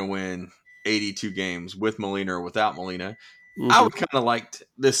money and they're going to win 82 games with Molina or without Molina, I would kind of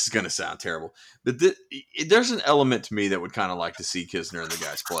this is going to sound terrible, but there's an element to me that would kind of like to see Kisner and the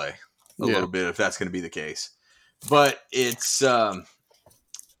guys play a little bit if that's going to be the case. But it's, that's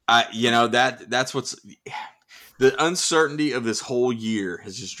what's the uncertainty of this whole year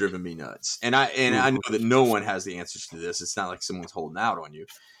has just driven me nuts. And I know that no one has the answers to this. It's not like someone's holding out on you,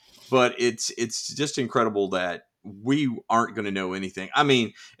 but it's just incredible that we aren't going to know anything. I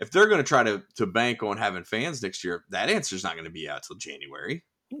mean, if they're going to try to bank on having fans next year, that answer is not going to be out till January.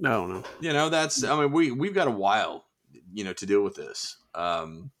 No. We've got a while, to deal with this.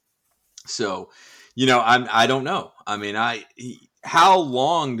 So, I don't know. I mean, how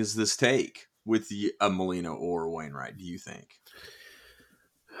long does this take with a Molina or a Wainwright, do you think?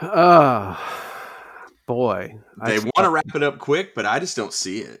 Boy. They want to wrap it up quick, but I just don't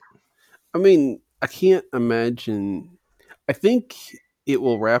see it. I mean, I can't imagine. I think it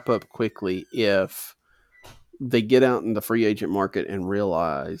will wrap up quickly if they get out in the free agent market and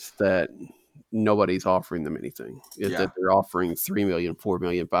realize that nobody's offering them anything. That they're offering $3 million, $4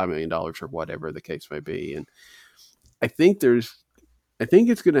 million, $5 million, or whatever the case may be. And I think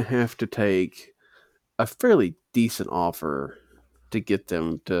it's going to have to take a fairly decent offer to get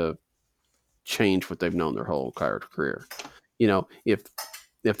them to change what they've known their whole entire career.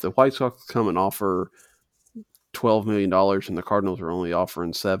 If the White Sox come and offer $12 million and the Cardinals are only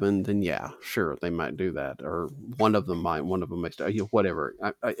offering $7 million, then yeah, sure, they might do that. Or one of them may, whatever.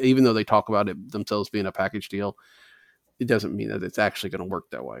 Even though they talk about it themselves being a package deal, it doesn't mean that it's actually going to work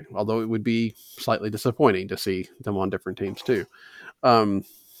that way. Although it would be slightly disappointing to see them on different teams too.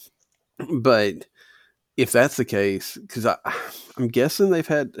 But if that's the case, because I'm guessing they've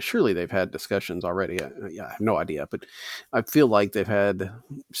had discussions already. I have no idea, but I feel like they've had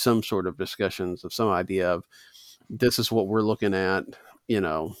some sort of discussions of some idea of this is what we're looking at.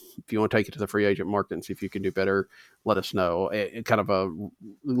 If you want to take it to the free agent market and see if you can do better, let us know.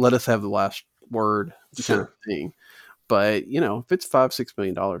 Let us have the last word kind of thing. But if it's $5-6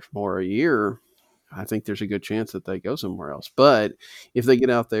 million more a year, I think there's a good chance that they go somewhere else. But if they get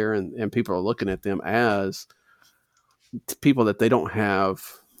out there and people are looking at them as people that they don't have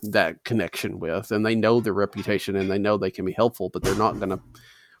that connection with, and they know their reputation and they know they can be helpful, but they're not going to,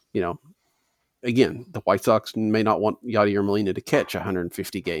 again, the White Sox may not want Yadier Molina to catch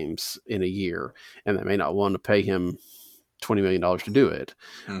 150 games in a year, and they may not want to pay him $20 million to do it.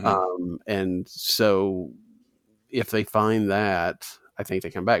 Mm-hmm. And so if they find that, I think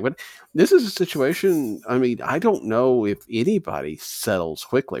they come back. But this is a situation, I mean, I don't know if anybody settles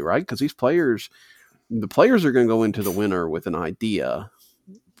quickly, right? Because the players are going to go into the winter with an idea,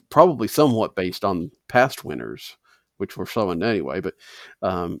 probably somewhat based on past winners, which we're showing anyway, but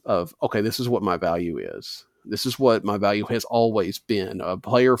okay, this is what my value is. This is what my value has always been. A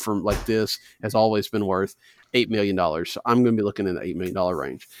player from like this has always been worth $8 million. So I'm going to be looking in the $8 million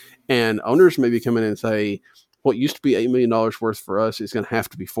range. And owners maybe come in and say, what used to be $8 million worth for us is going to have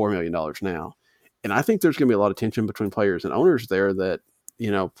to be $4 million now. And I think there's going to be a lot of tension between players and owners there that,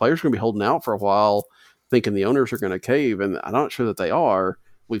 players are going to be holding out for a while thinking the owners are going to cave. And I'm not sure that they are.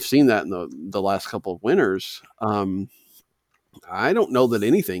 We've seen that in the last couple of winters. I don't know that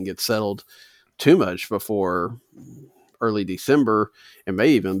anything gets settled too much before early December and may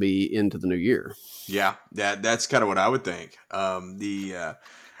even be into the new year. Yeah, that's kind of what I would think.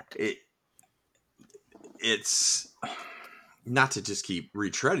 It's not to just keep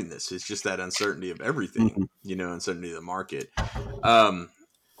retreading this. It's just that uncertainty of everything, uncertainty of the market.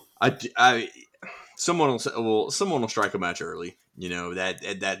 Someone will strike a match early.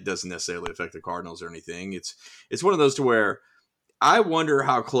 That doesn't necessarily affect the Cardinals or anything. It's one of those to where I wonder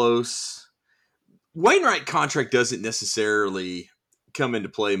how close Wainwright contract doesn't necessarily come into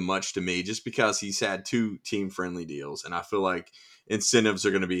play much to me, just because he's had 2 team friendly deals, and I feel like incentives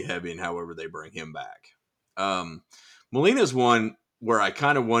are going to be heavy in however they bring him back. Molina's one where I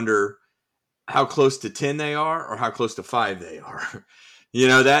kind of wonder how close to 10 they are or how close to 5 they are.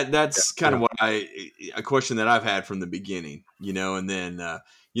 That's kind of what a question that I've had from the beginning, and then,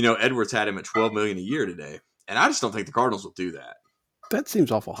 Edwards had him at $12 million a year today. And I just don't think the Cardinals will do that. That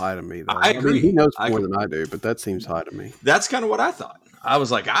seems awful high to me, though. I agree. He knows more than I do, but that seems high to me. That's kind of what I thought. I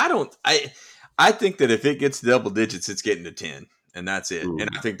was like, I think that if it gets double digits, it's getting to 10. And that's it. And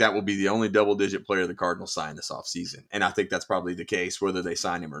I think that will be the only double-digit player the Cardinals sign this offseason. And I think that's probably the case whether they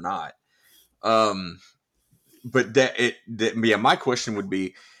sign him or not. But my question would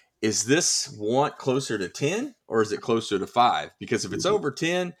be, is this want closer to 10 or is it closer to 5? Because if it's over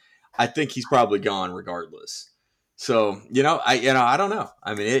 10, I think he's probably gone regardless. So, I don't know.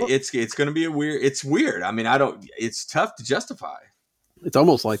 I mean, it's going to be it's weird. I mean, it's tough to justify. It's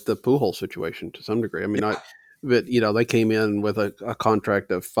almost like the Pujols situation to some degree. I mean, but they came in with a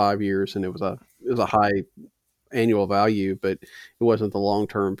contract of 5 years, and it was a high annual value, but it wasn't the long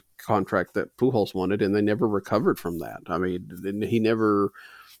term contract that Pujols wanted, and they never recovered from that. I mean,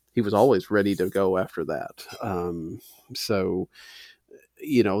 he was always ready to go after that. So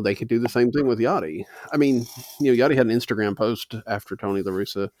they could do the same thing with Yachty. I mean, Yachty had an Instagram post after Tony La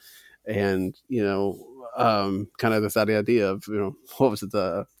Russa, and kind of this idea of what was it,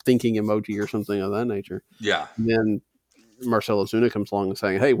 the thinking emoji or something of that nature. Yeah. And then Marcell Ozuna comes along and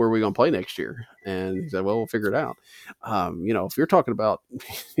saying, "Hey, where are we going to play next year?" And he said, "Well, we'll figure it out." If you're talking about,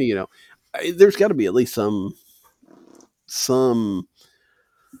 there's got to be at least some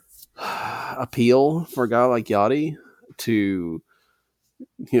appeal for a guy like Yachty to,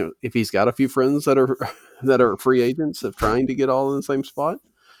 if he's got a few friends that are free agents of trying to get all in the same spot,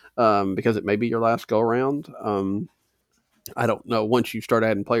 because it may be your last go around. I don't know. Once you start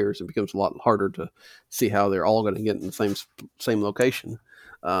adding players, it becomes a lot harder to see how they're all going to get in the same location.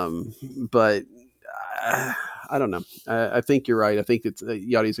 But I don't know. I think you're right. I think it's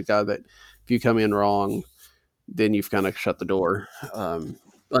Yachty's a guy that if you come in wrong, then you've kind of shut the door,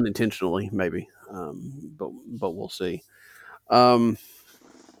 unintentionally, maybe. But we'll see.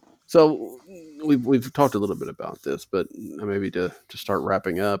 So we've talked a little bit about this, but maybe to start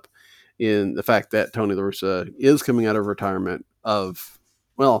wrapping up, in the fact that Tony La Russa is coming out of retirement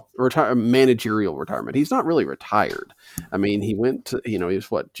managerial retirement. He's not really retired. I mean, he went to, he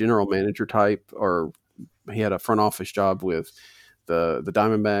was general manager type, or he had a front office job with the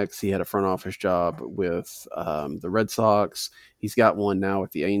Diamondbacks. He had a front office job with the Red Sox. He's got one now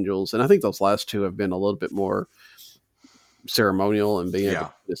with the Angels. And I think those last two have been a little bit more ceremonial and being able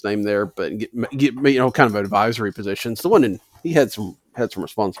to put his name there, but get kind of advisory positions. The one he had some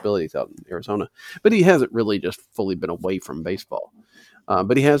responsibilities out in Arizona, but he hasn't really just fully been away from baseball.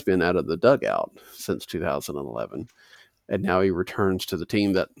 But he has been out of the dugout since 2011, and now he returns to the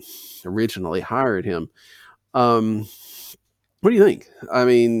team that originally hired him. What do you think? I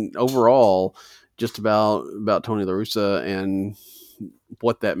mean, overall, just about Tony La Russa and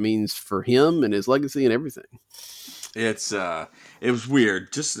what that means for him and his legacy and everything. It was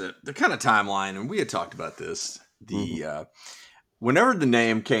weird, just the kind of timeline, and we had talked about this. Whenever the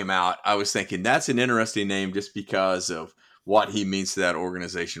name came out, I was thinking that's an interesting name just because of what he means to that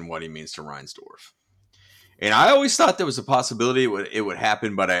organization, what he means to Reinsdorf. And I always thought there was a possibility it would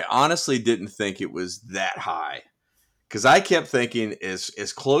happen, but I honestly didn't think it was that high. Because I kept thinking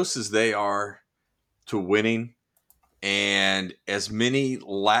as close as they are to winning and as many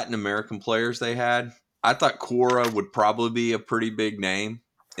Latin American players they had, I thought Cora would probably be a pretty big name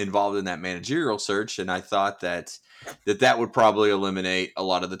involved in that managerial search. And I thought that would probably eliminate a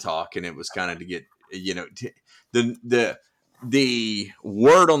lot of the talk. And it was kind of to get, the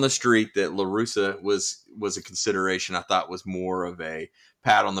word on the street that La Russa was a consideration, I thought was more of a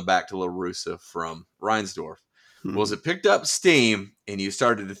pat on the back to La Russa from Reinsdorf. Well, as it picked up steam and you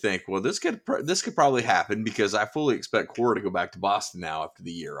started to think, well, this could probably happen, because I fully expect Cora to go back to Boston now after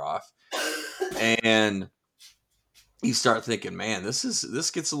the year off. And you start thinking, man,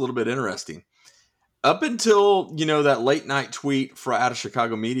 this gets a little bit interesting. Up until, that late night tweet out of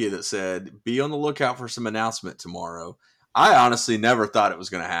Chicago media that said, be on the lookout for some announcement tomorrow. I honestly never thought it was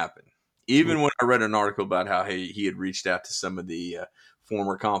going to happen. Even when I read an article about how he had reached out to some of the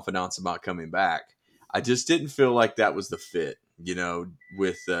former confidants about coming back, I just didn't feel like that was the fit,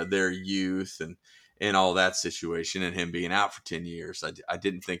 with their youth and all that situation, and him being out for 10 years. I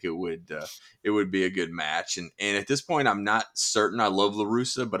didn't think it would be a good match. And at this point, I'm not certain. I love La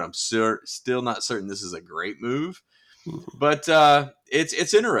Russa, but I'm still not certain this is a great move. But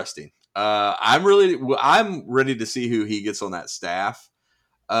it's interesting. I'm ready to see who he gets on that staff.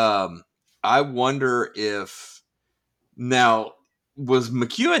 I wonder if now, was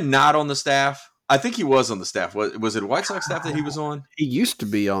McEwen not on the staff? I think he was on the staff. Was it a White Sox staff that he was on? He used to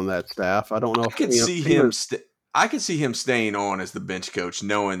be on that staff. I don't know. I could see him staying on as the bench coach,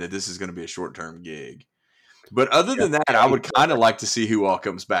 knowing that this is going to be a short-term gig. But other than that, I would kind of like to see who all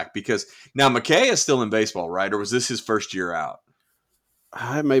comes back, because now McKay is still in baseball, right? Or was this his first year out?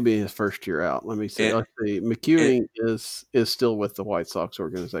 Maybe his first year out. Let me see. Let's see. McEwen is still with the White Sox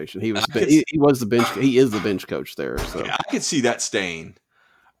organization. He was the bench. He is the bench coach there. So I could see that staying.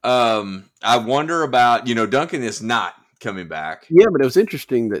 I wonder about, Duncan is not coming back. Yeah, but it was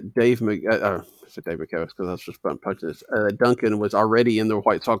interesting that Dave McComas, because that's just this. Duncan was already in the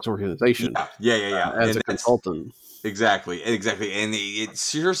White Sox organization. Yeah. As a consultant. Exactly. And it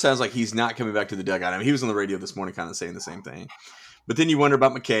sure sounds like he's not coming back to the dugout. I mean, he was on the radio this morning kind of saying the same thing. But then you wonder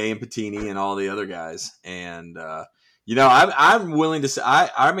about McKay and Patini and all the other guys. And, I'm willing to say,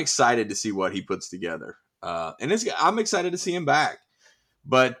 I'm excited to see what he puts together. And I'm excited to see him back.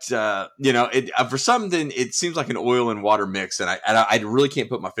 But for something, it seems like an oil and water mix, and I really can't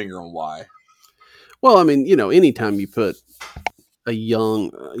put my finger on why. Well, I mean, anytime you put a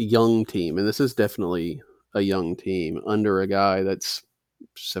young team, and this is definitely a young team, under a guy that's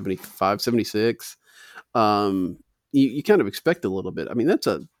 75, 76, you kind of expect a little bit. I mean, that's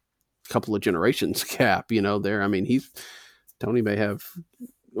a couple of generations gap, there. I mean, Tony may have,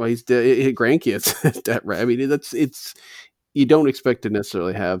 well, he's grandkids at that rate. I mean, it's you don't expect to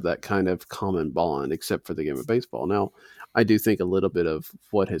necessarily have that kind of common bond except for the game of baseball. Now, I do think a little bit of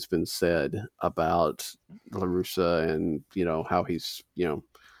what has been said about La Russa and, how he's,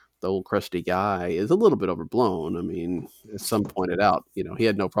 the old crusty guy is a little bit overblown. I mean, as some pointed out, he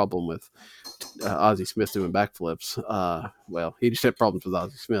had no problem with Ozzie Smith doing backflips. Well, he just had problems with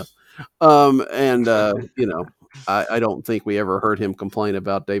Ozzie Smith. I don't think we ever heard him complain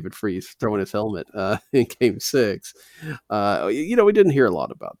about David Freese throwing his helmet in Game 6. We didn't hear a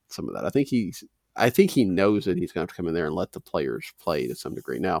lot about some of that. I think he knows that he's going to have to come in there and let the players play to some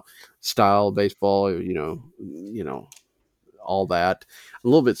degree. Now, style baseball, all that. I'm a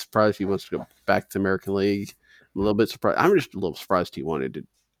little bit surprised he wants to go back to the American League. I'm a little bit surprised. I'm just a little surprised he wanted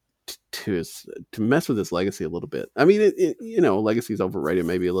to mess with his legacy a little bit. I mean, legacy is overrated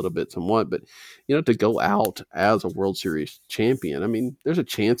maybe a little bit somewhat, but to go out as a World Series champion, I mean, there's a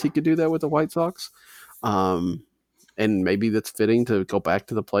chance he could do that with the White Sox. And maybe that's fitting to go back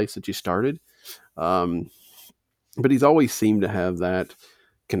to the place that you started. But he's always seemed to have that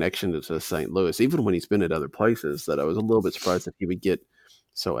connection to St. Louis, even when he's been at other places, that I was a little bit surprised that he would get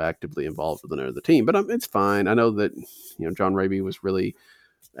so actively involved with another team. But it's fine. I know that, John Raby was really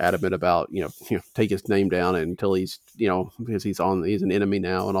adamant about, take his name down until he's, because he's an enemy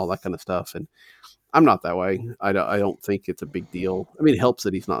now and all that kind of stuff. And I'm not that way. I don't think it's a big deal. I mean, it helps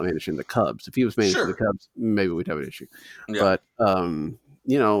that he's not managing the Cubs. If he was managing the Cubs, maybe we'd have an issue. Yeah. But,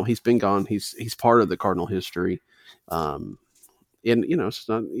 he's been gone. He's part of the Cardinal history. And, it's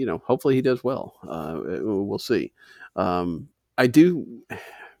not, hopefully he does well. We'll see. I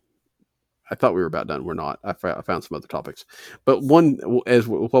thought we were about done. We're not. I found some other topics. But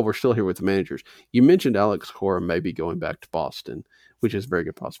while we're still here with the managers, you mentioned Alex Cora maybe going back to Boston, which is a very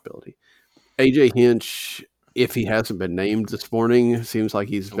good possibility. AJ Hinch, if he hasn't been named this morning, seems like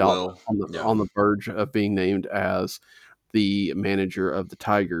he's on the verge of being named as the manager of the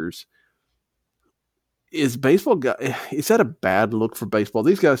Tigers. Is that a bad look for baseball?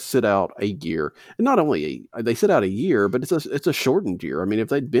 These guys sit out a year, and not only they sit out a year, but it's a shortened year. I mean, if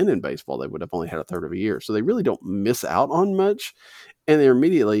they'd been in baseball, they would have only had a third of a year, so they really don't miss out on much. And they're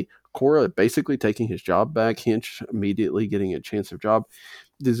immediately Cora basically taking his job back, Hinch immediately getting a chance of job.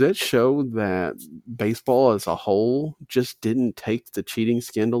 Does that show that baseball as a whole just didn't take the cheating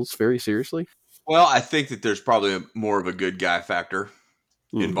scandals very seriously? Well, I think that there's probably more of a good guy factor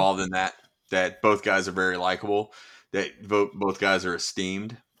involved in that. That both guys are very likable, that both guys are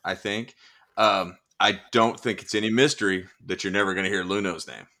esteemed, I think. I don't think it's any mystery that you're never going to hear Luno's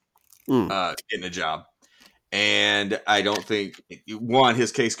name getting a job. And I don't think,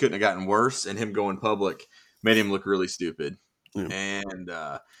 his case couldn't have gotten worse, and him going public made him look really stupid. And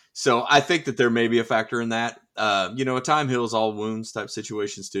so I think that there may be a factor in that. Time heals all wounds type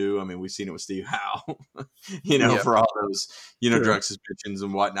situations too. I mean, we've seen it with Steve Howe, for all those, drug suspensions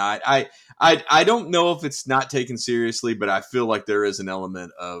and whatnot. I don't know if it's not taken seriously, but I feel like there is an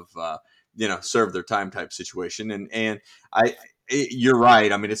element of, serve their time type situation. And you're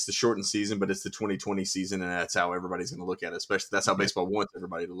right. I mean, it's the shortened season, but it's the 2020 season, and that's how everybody's going to look at it. Especially that's how baseball wants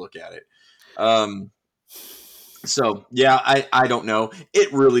everybody to look at it. So, yeah, I don't know.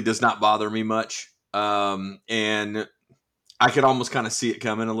 It really does not bother me much. And I could almost kind of see it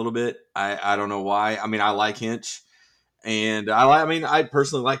coming a little bit. I don't know why. I mean, I like Hinch, and I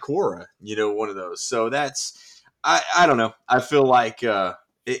personally like Cora, one of those. So that's, I don't know. I feel like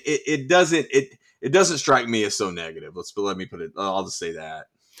it doesn't strike me as so negative. Let me put it, I'll just say that.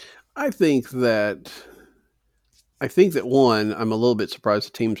 I think that one, I'm a little bit surprised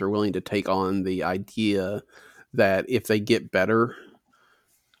the teams are willing to take on the idea that if they get better,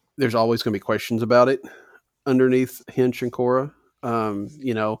 there's always going to be questions about it underneath Hinch and Cora.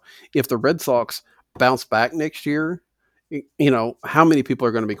 If the Red Sox bounce back next year, how many people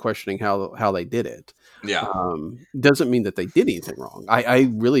are going to be questioning how they did it? Yeah. Doesn't mean that they did anything wrong.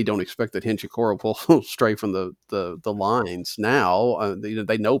 I really don't expect that Hinch and Cora will stray from the lines now.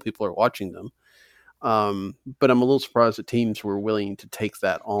 They know people are watching them. But I'm a little surprised that teams were willing to take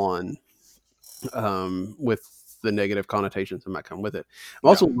that on with the negative connotations that might come with it. I'm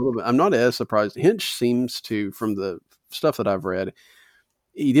also I'm not as surprised. Hinch seems to, from the stuff that I've read,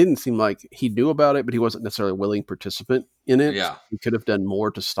 he didn't seem like he knew about it, but he wasn't necessarily a willing participant in it. Yeah. He could have done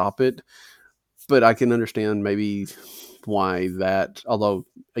more to stop it, but I can understand maybe why that, although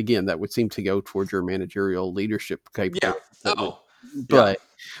again, that would seem to go towards your managerial leadership Yeah. capability. Oh, yeah.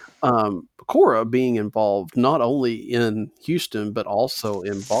 But Cora being involved not only in Houston, but also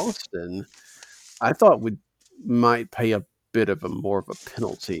in Boston, I thought might pay a bit of a more of a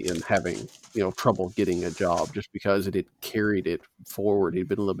penalty in having, trouble getting a job just because it had carried it forward. He'd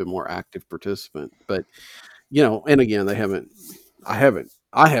been a little bit more active participant, but and again, I haven't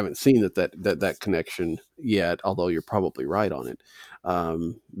seen that connection yet, although you're probably right on it.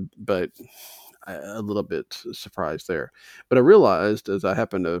 But a little bit surprised there. But I realized as I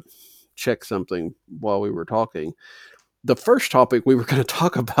happened to check something while we were talking, the first topic we were going to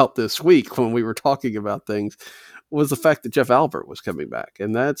talk about this week when we were talking about things was the fact that Jeff Albert was coming back,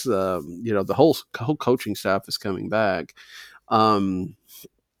 and that's the whole coaching staff is coming back. And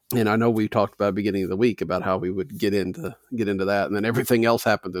I know we talked about beginning of the week about how we would get into that, and then everything else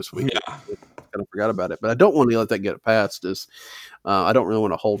happened this week. Yeah. I kind of forgot about it, but I don't want to let that get past us. I don't really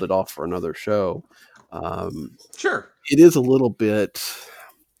want to hold it off for another show. Sure. It is a little bit.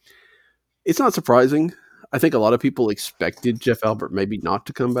 It's not surprising. I think a lot of people expected Jeff Albert maybe not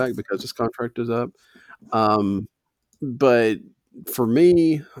to come back because his contract is up. But for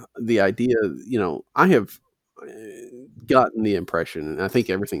me, the idea, I have gotten the impression, and I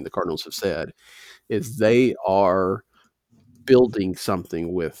think everything the Cardinals have said, is they are building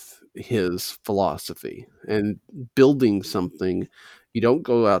something with his philosophy, and building something. You don't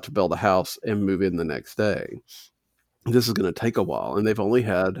go out to build a house and move in the next day. This is going to take a while, and they've only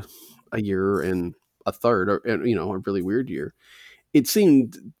had a year and a third, or a really weird year. It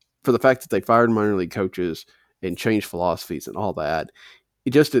seemed, for the fact that they fired minor league coaches and changed philosophies and all that,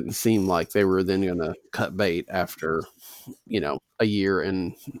 it just didn't seem like they were then going to cut bait after, a year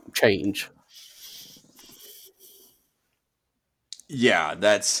and change. Yeah,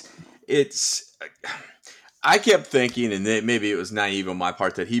 I kept thinking, and maybe it was naive on my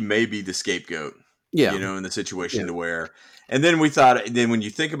part, that he may be the scapegoat. Yeah. In the situation to where, and then we thought, then when you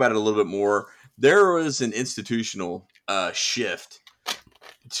think about it a little bit more, there was an institutional shift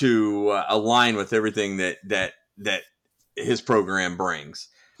to align with everything that his program brings.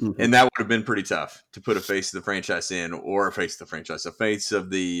 Mm-hmm. And that would have been pretty tough to put a face of the franchise in, or a face of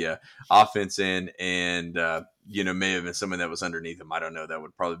the offense in, and may have been someone that was underneath him. I don't know. That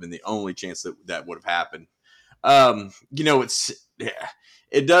would probably been the only chance that would have happened.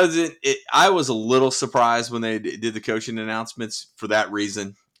 It doesn't. I was a little surprised when they did the coaching announcements for that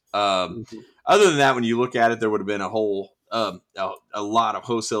reason. Other than that, when you look at it, there would have been a lot of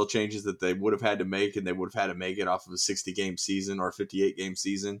wholesale changes that they would have had to make, and they would have had to make it off of a 60-game season or a 58-game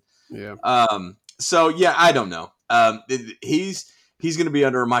season. Yeah. So yeah, I don't know. He's going to be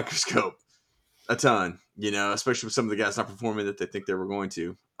under a microscope a ton, especially with some of the guys not performing that they think they were going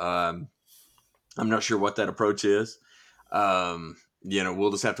to. I'm not sure what that approach is.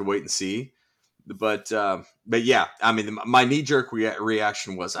 We'll just have to wait and see. But yeah, I mean, my knee-jerk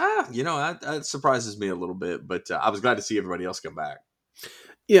reaction was, that surprises me a little bit. But I was glad to see everybody else come back.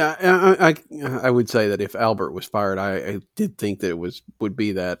 Yeah, I would say that if Albert was fired, I did think that it would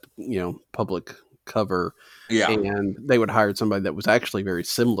be that, public cover. Yeah. And they would hire somebody that was actually very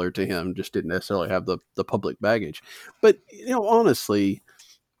similar to him, just didn't necessarily have the public baggage. But, honestly,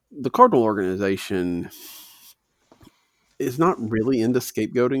 the Cardinal organization is not really into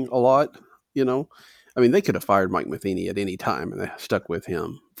scapegoating a lot. I mean, they could have fired Mike Matheny at any time, and they stuck with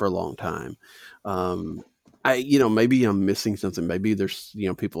him for a long time. Maybe I'm missing something. Maybe there's,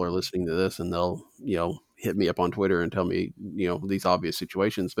 people are listening to this and they'll, hit me up on Twitter and tell me, these obvious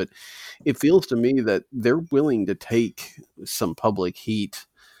situations. But it feels to me that they're willing to take some public heat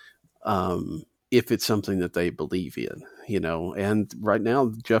if it's something that they believe in, and right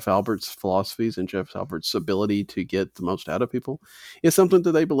now Jeff Albert's philosophies and Jeff Albert's ability to get the most out of people is something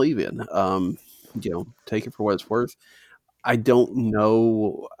that they believe in. Take it for what it's worth. I don't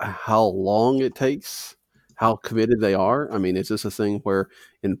know how long it takes, how committed they are. I mean, is this a thing where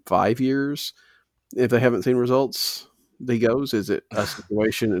in 5 years, if they haven't seen results, he goes? Is it a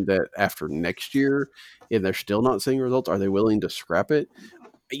situation that after next year, if they're still not seeing results, are they willing to scrap it?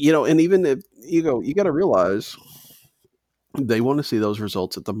 And even if you got to realize they want to see those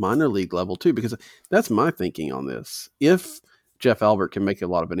results at the minor league level too, because that's my thinking on this. If Jeff Albert can make a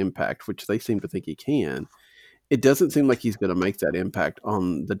lot of an impact, which they seem to think he can, it doesn't seem like he's going to make that impact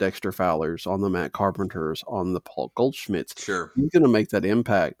on the Dexter Fowlers, on the Matt Carpenters, on the Paul Goldschmidts. Sure. He's going to make that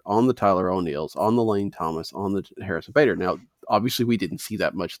impact on the Tyler O'Neills, on the Lane Thomas, on the Harrison Bader. Now, obviously we didn't see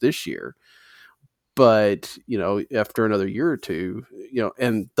that much this year, But, after another year or two,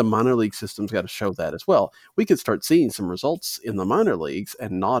 and the minor league system's got to show that as well. We could start seeing some results in the minor leagues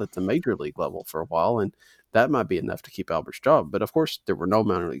and not at the major league level for a while. And that might be enough to keep Albert's job. But of course, there were no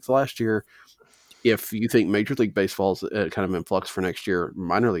minor leagues last year. If you think Major League Baseball's kind of in flux for next year,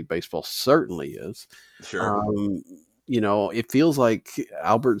 minor league baseball certainly is. Sure. It feels like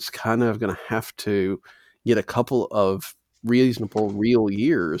Albert's kind of going to have to get a couple of reasonable, real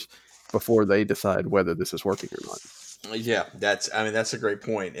years before they decide whether this is working or not. Yeah, that's a great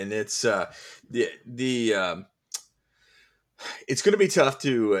point, and it's it's going to be tough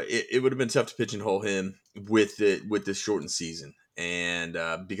to. It would have been tough to pigeonhole him with this shortened season, and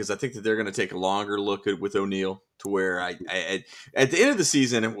because I think that they're going to take a longer look with O'Neill to where I at the end of the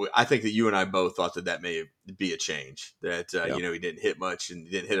season, I think that you and I both thought that may be a change that he didn't hit much and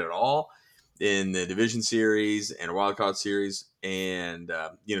didn't hit at all in the division series and a wild card series, and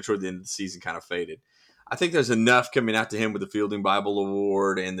toward the end of the season kind of faded. I think there's enough coming out to him with the Fielding Bible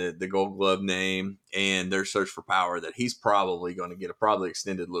Award and the Gold Glove name and their search for power that he's probably going to get a probably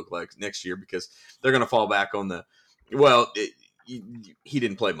extended look like next year, because they're going to fall back on he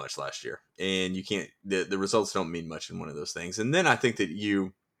didn't play much last year, and you can't the results don't mean much in one of those things. And then I think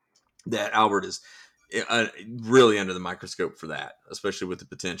that Albert is really under the microscope for that, especially with the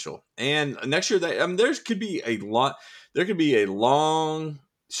potential. And next year, there could be a long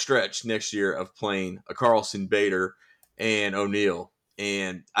stretch next year of playing a Carlson, Bader, and O'Neill,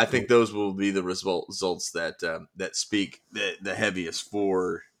 and I think those will be the results that speak the heaviest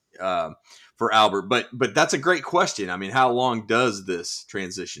for Albert. But that's a great question. I mean, how long does this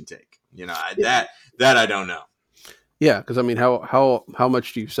transition take? That I don't know. Yeah, because I mean, how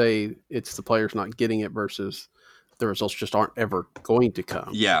much do you say it's the players not getting it versus the results just aren't ever going to come?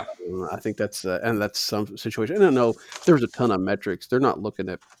 Yeah, I think that's some situation. I don't know. There's a ton of metrics. They're not looking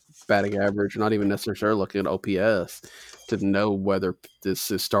at batting average, not even necessarily looking at OPS to know whether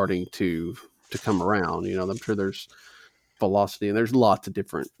this is starting to come around. I'm sure there's velocity and there's lots of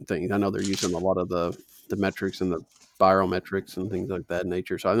different things. I know they're using a lot of the metrics and the barometrics and things like that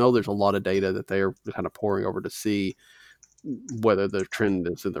nature. So I know there's a lot of data that they are kind of pouring over to see whether the trend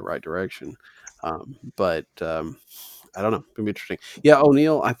is in the right direction. But I don't know. It'll be interesting. Yeah,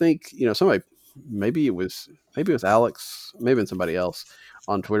 O'Neill. I think somebody, maybe it was Alex, maybe somebody else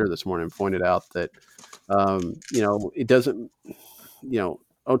on Twitter this morning pointed out that it doesn't.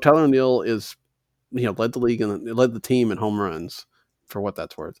 Tyler O'Neill is led the league and led the team in home runs for what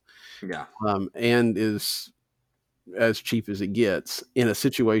that's worth. Yeah, and is as cheap as it gets in a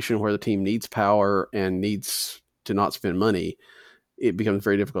situation where the team needs power and needs to not spend money. It becomes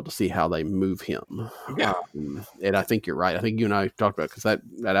very difficult to see how they move him. Yeah. And I think you're right. I think you and I talked about, because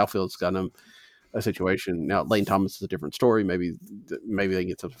that outfield's got him a situation. Now, Lane Thomas is a different story. Maybe they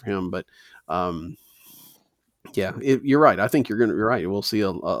get something for him, but you're right. I think you're right. We'll see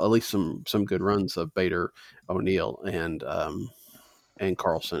at least some good runs of Bader, O'Neill, and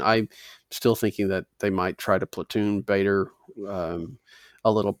Carlson. I'm still thinking that they might try to platoon Bader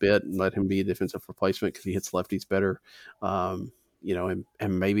a little bit and let him be a defensive replacement because he hits lefties better. And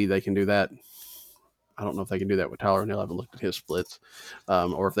maybe they can do that. I don't know if they can do that with Tyler O'Neill. I haven't looked at his splits.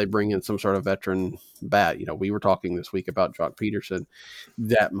 Or if they bring in some sort of veteran bat. We were talking this week about Jock Peterson.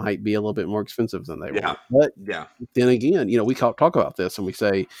 That might be a little bit more expensive than they want. But then again, we talk about this and we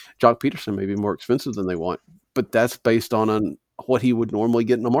say Jock Peterson may be more expensive than they want, but that's based on what he would normally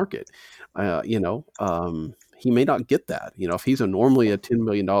get in the market. He may not get that. If he's normally a $10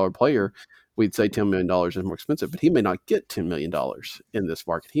 million player, we'd say $10 million is more expensive, but he may not get $10 million in this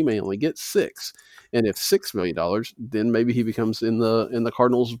market. He may only get $6 million. And if $6 million, then maybe he becomes in the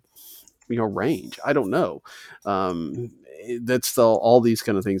Cardinals, range. I don't know. That's all these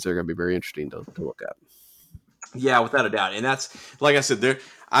kind of things are going to be very interesting to look at. Yeah, without a doubt. And that's, like I said,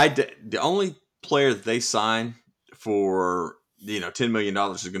 the only player that they sign for, $10 million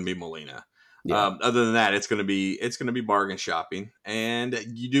is going to be Molina. Yeah. Other than that, it's going to be bargain shopping, and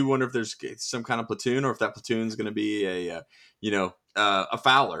you do wonder if there's some kind of platoon, or if that platoon is going to be a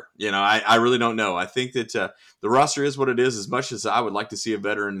Fowler. I really don't know. I think that the roster is what it is. As much as I would like to see a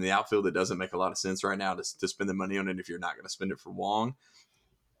veteran in the outfield, that doesn't make a lot of sense right now to spend the money on it if you're not going to spend it for Wong.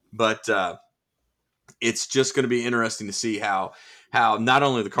 But it's just going to be interesting to see how not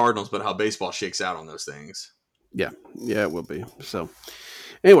only the Cardinals but how baseball shakes out on those things. Yeah, it will be. So.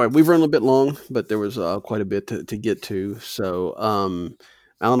 Anyway, we've run a little bit long, but there was quite a bit to get to. So,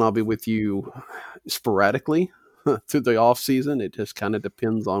 Alan, I'll be with you sporadically through the off season. It just kind of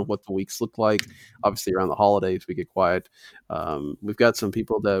depends on what the weeks look like. Obviously, around the holidays, we get quiet. We've got some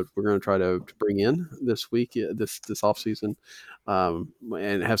people that we're going to try to bring in this week, this off season,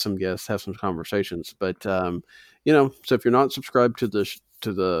 and have some guests, have some conversations. But so if you're not subscribed to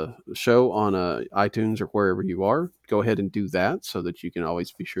the show on iTunes or wherever you are, go ahead and do that so that you can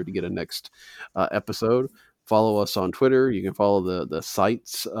always be sure to get a next episode. Follow us on Twitter. You can follow the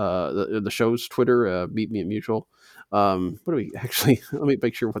sites, the show's Twitter, Meet Me at Mutual. What do we actually? Let me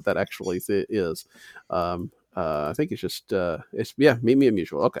make sure what that actually is. I think it's just Meet Me at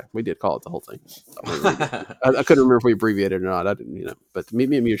Mutual. Okay, we did call it the whole thing. I couldn't remember if we abbreviated or not. I didn't, but Meet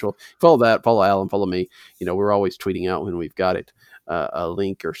Me at Mutual. Follow that. Follow Alan. Follow me. We're always tweeting out when we've got it, a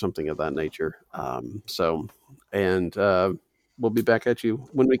link or something of that nature. We'll be back at you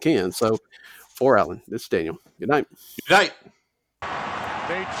when we can. So, for Alan, this is Daniel. Good night. Good night.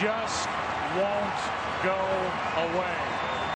 They just won't go away.